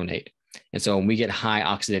electrons to donate. And so when we get high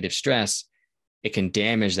oxidative stress, it can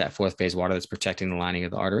damage that fourth phase water that's protecting the lining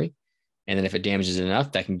of the artery. And then if it damages it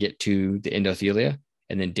enough, that can get to the endothelia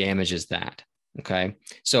and then damages that. Okay.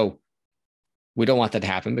 So we don't want that to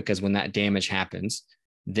happen, because when that damage happens,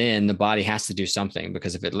 then the body has to do something,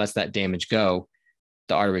 because if it lets that damage go,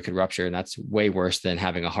 the artery could rupture, and that's way worse than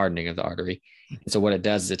having a hardening of the artery. And so what it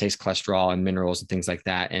does is it takes cholesterol and minerals and things like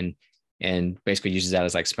that, and basically uses that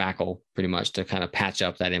as like spackle pretty much to kind of patch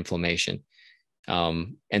up that inflammation.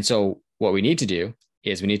 And so what we need to do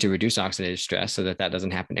is we need to reduce oxidative stress so that that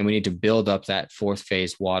doesn't happen. And we need to build up that fourth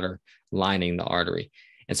phase water lining the artery.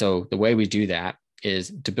 And so the way we do that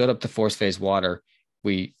is to build up the fourth phase water,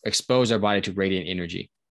 we expose our body to radiant energy.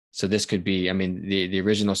 So this could be, I mean, the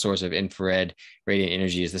original source of infrared radiant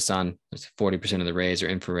energy is the sun. It's 40% of the rays are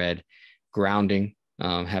infrared. Grounding,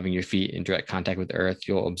 having your feet in direct contact with the earth,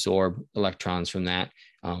 you'll absorb electrons from that.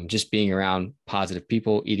 Just being around positive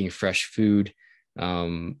people, eating fresh food,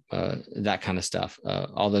 that kind of stuff.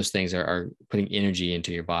 All those things are putting energy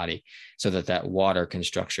into your body so that that water can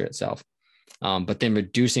structure itself. But then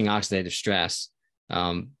reducing oxidative stress,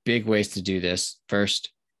 big ways to do this.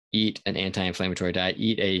 First, eat an anti-inflammatory diet.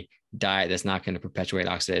 Eat a diet that's not going to perpetuate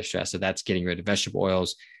oxidative stress. So that's getting rid of vegetable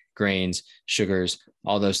oils, grains, sugars,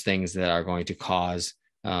 all those things that are going to cause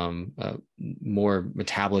more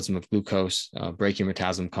metabolism of glucose, break your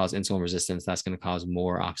metabolism, cause insulin resistance. That's going to cause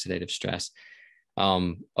more oxidative stress.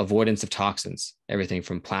 Avoidance of toxins, everything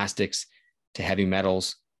from plastics to heavy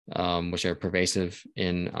metals, which are pervasive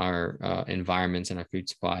in our environments and our food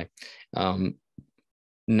supply.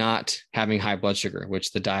 Not having high blood sugar,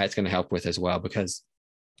 which the diet's going to help with as well, because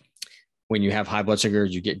when you have high blood sugar,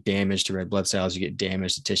 you get damage to red blood cells, you get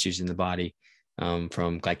damage to tissues in the body from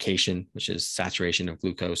glycation, which is saturation of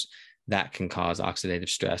glucose. That can cause oxidative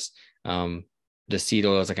stress. The seed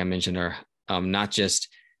oils, like I mentioned, are not just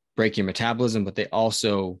break your metabolism, but they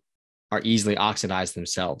also are easily oxidized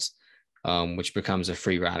themselves, which becomes a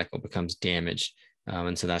free radical, becomes damaged.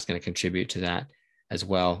 And so that's going to contribute to that as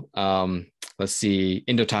well. Let's see,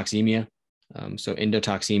 endotoxemia. So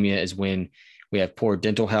endotoxemia is when we have poor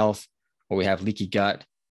dental health, or we have leaky gut,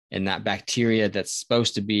 and that bacteria that's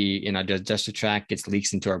supposed to be in our digestive tract gets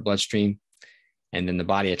leaks into our bloodstream. And then the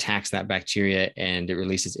body attacks that bacteria and it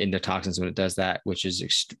releases endotoxins when it does that, which is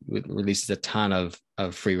it releases a ton of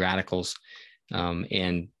free radicals.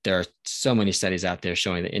 And there are so many studies out there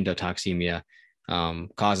showing that endotoxemia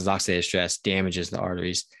causes oxidative stress, damages the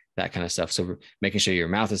arteries, that kind of stuff. So making sure your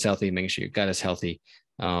mouth is healthy, making sure your gut is healthy.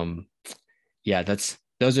 Yeah,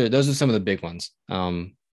 those are some of the big ones.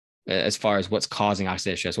 As far as what's causing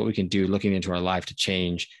oxidative stress, what we can do looking into our life to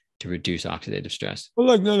change to reduce oxidative stress. Well,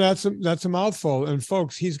 look, no, that's a mouthful. And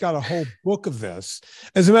folks, he's got a whole book of this.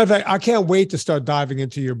 As a matter of fact, I can't wait to start diving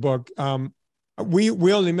into your book.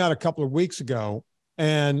 We only met a couple of weeks ago,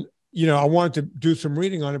 and I wanted to do some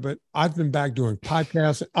reading on it, but I've been back doing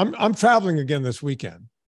podcasts. I'm traveling again this weekend.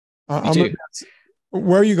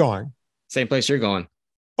 Where are you going? Same place you're going.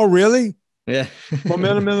 Oh, really? Yeah.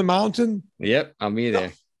 Momentum in the mountain? Yep, I'll be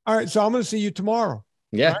there. All right, so I'm going to see you tomorrow.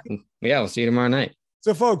 Yeah, right? Yeah, we'll see you tomorrow night.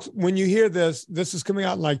 So, folks, when you hear this is coming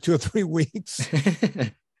out in like 2 or 3 weeks.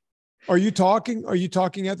 Are you talking? Are you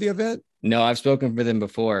talking at the event? No, I've spoken for them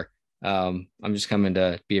before. I'm just coming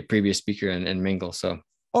to be a previous speaker and mingle. So,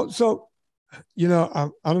 So I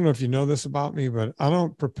don't know if you know this about me, but I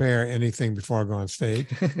don't prepare anything before I go on stage.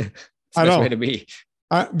 it's the I best way don't. to be.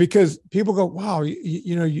 Because people go, wow,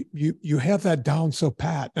 you have that down so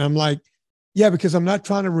pat. And I'm like, yeah, because I'm not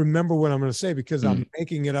trying to remember what I'm going to say because I'm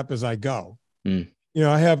making it up as I go. I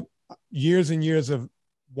have years and years of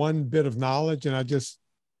one bit of knowledge, and I just,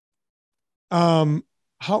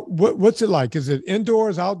 what's it like? Is it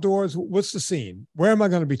indoors, outdoors? What's the scene? Where am I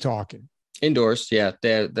going to be talking? Indoors, yeah,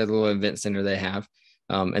 the little event center they have,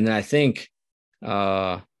 and then I think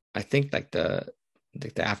like the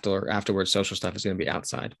afterwards social stuff is going to be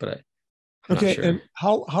outside, but I'm not sure. And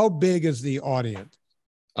how big is the audience?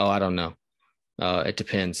 Oh, I don't know. It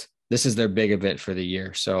depends. This is their big event for the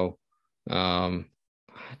year, so I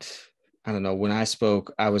don't know. When I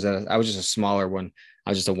spoke, I was just a smaller one. I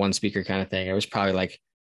was just a one speaker kind of thing. It was probably like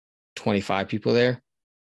 25 people there,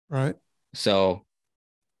 right? So.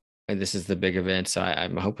 And this is the big event, so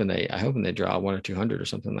I'm hoping they draw 100 or 200 or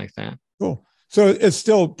something like that. Cool. So it's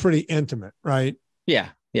still pretty intimate, right? Yeah.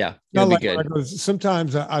 Not be like good.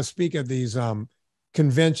 Sometimes I speak at these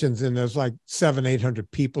conventions and there's like 700-800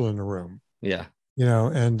 people in the room. Yeah.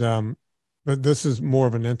 And but this is more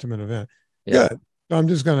of an intimate event. Yeah. Good. I'm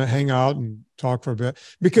just going to hang out and talk for a bit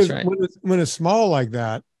because when it's small like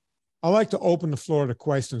that, I like to open the floor to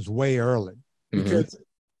questions way early because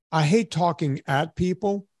I hate talking at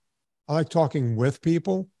people. I like talking with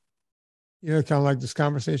people, kind of like this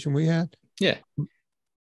conversation we had. Yeah.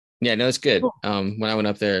 No, it's good. When I went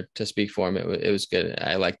up there to speak for him, it was good.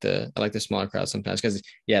 I like the smaller crowd sometimes because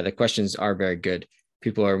the questions are very good.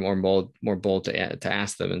 People are more bold to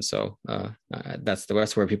ask them, and so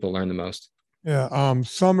that's where people learn the most. Yeah.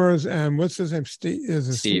 Summers and what's his name?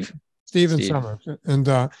 Steve. Steven Summers. And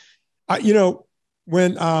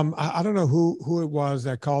when I don't know who it was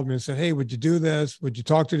that called me and said, "Hey, would you do this? Would you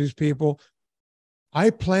talk to these people?"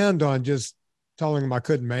 I planned on just telling them I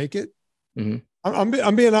couldn't make it.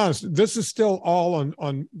 I'm being honest. This is still all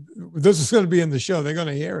on. This is going to be in the show. They're going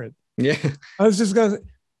to hear it. Yeah. I was just going to.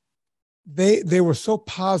 They were so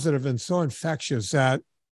positive and so infectious that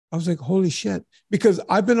I was like, holy shit! Because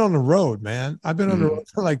I've been on the road, man. I've been on the road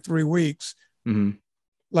for like 3 weeks,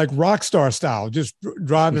 like rock star style, just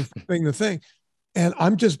driving from thing to thing. And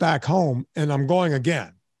I'm just back home and I'm going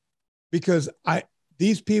again because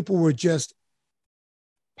these people were just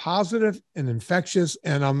positive and infectious.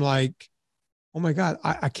 And I'm like, oh my God,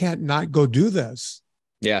 I can't not go do this.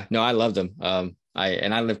 Yeah, no, I loved them.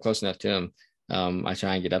 I live close enough to them. I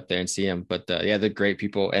try and get up there and see them, but they're great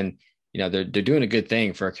people. And, they're doing a good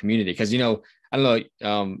thing for our community. Cause I don't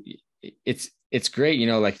know, it's great,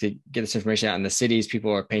 like to get this information out in the cities,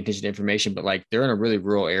 people are paying attention to information, but like they're in a really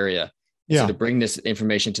rural area. Yeah. So to bring this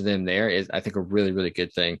information to them there is, I think, a really, really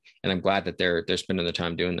good thing. And I'm glad that they're spending their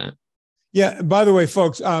time doing that. Yeah. By the way,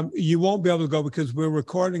 folks, you won't be able to go because we're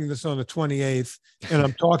recording this on the 28th and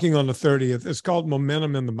I'm talking on the 30th. It's called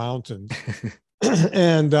Momentum in the Mountains.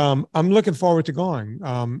 And I'm looking forward to going.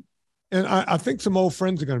 And I think some old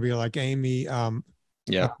friends are going to be like Amy,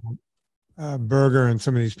 Berger, and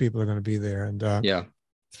some of these people are going to be there. And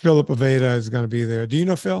Philip Aveda is going to be there. Do you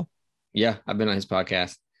know Phil? Yeah, I've been on his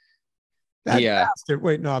podcast.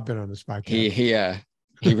 Wait, no, I've been on this podcast.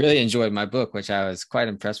 He really enjoyed my book, which I was quite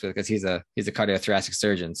impressed with because he's a cardiothoracic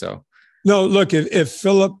surgeon. So no, look, if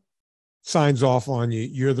Philip signs off on you,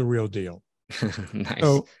 you're the real deal. Nice.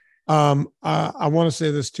 So I want to say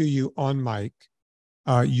this to you on mic.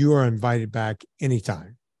 You are invited back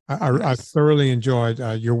anytime. I thoroughly enjoyed.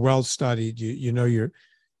 You're well studied. You know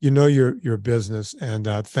your business,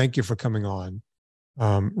 and thank you for coming on.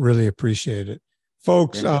 Really appreciate it.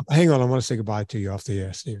 Folks, hang on. I want to say goodbye to you off the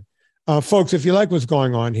air, Steve. Folks, if you like what's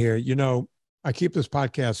going on here, I keep this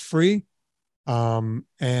podcast free. And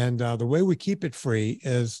the way we keep it free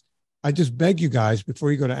is I just beg you guys,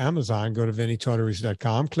 before you go to Amazon, go to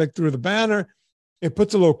VinnieTortorich.com, click through the banner. It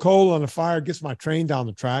puts a little coal on the fire, gets my train down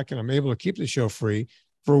the track, and I'm able to keep the show free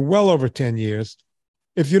for well over 10 years.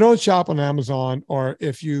 If you don't shop on Amazon, or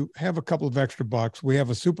if you have a couple of extra bucks, we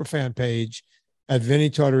have a super fan page at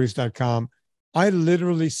VinnieTortorich.com. I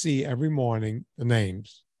literally see every morning the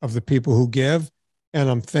names of the people who give, and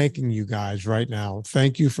I'm thanking you guys right now.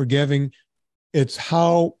 Thank you for giving. It's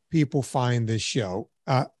how people find this show.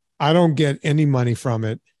 I don't get any money from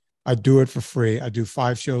it. I do it for free. I do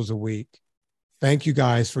 5 shows a week. Thank you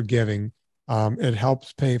guys for giving. It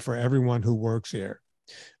helps pay for everyone who works here.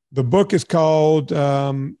 The book is called,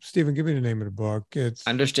 Stephen, give me the name of the book. It's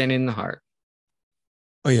Understanding the Heart.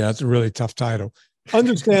 Oh yeah, that's a really tough title.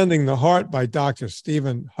 Understanding the Heart by Dr.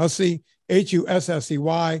 Stephen Hussey,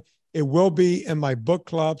 Hussey. It will be in my book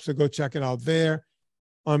club, so go check it out there.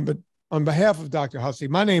 On behalf of Dr. Hussey,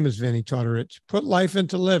 my name is Vinnie Tortorich. Put life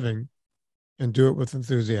into living and do it with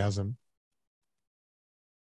enthusiasm.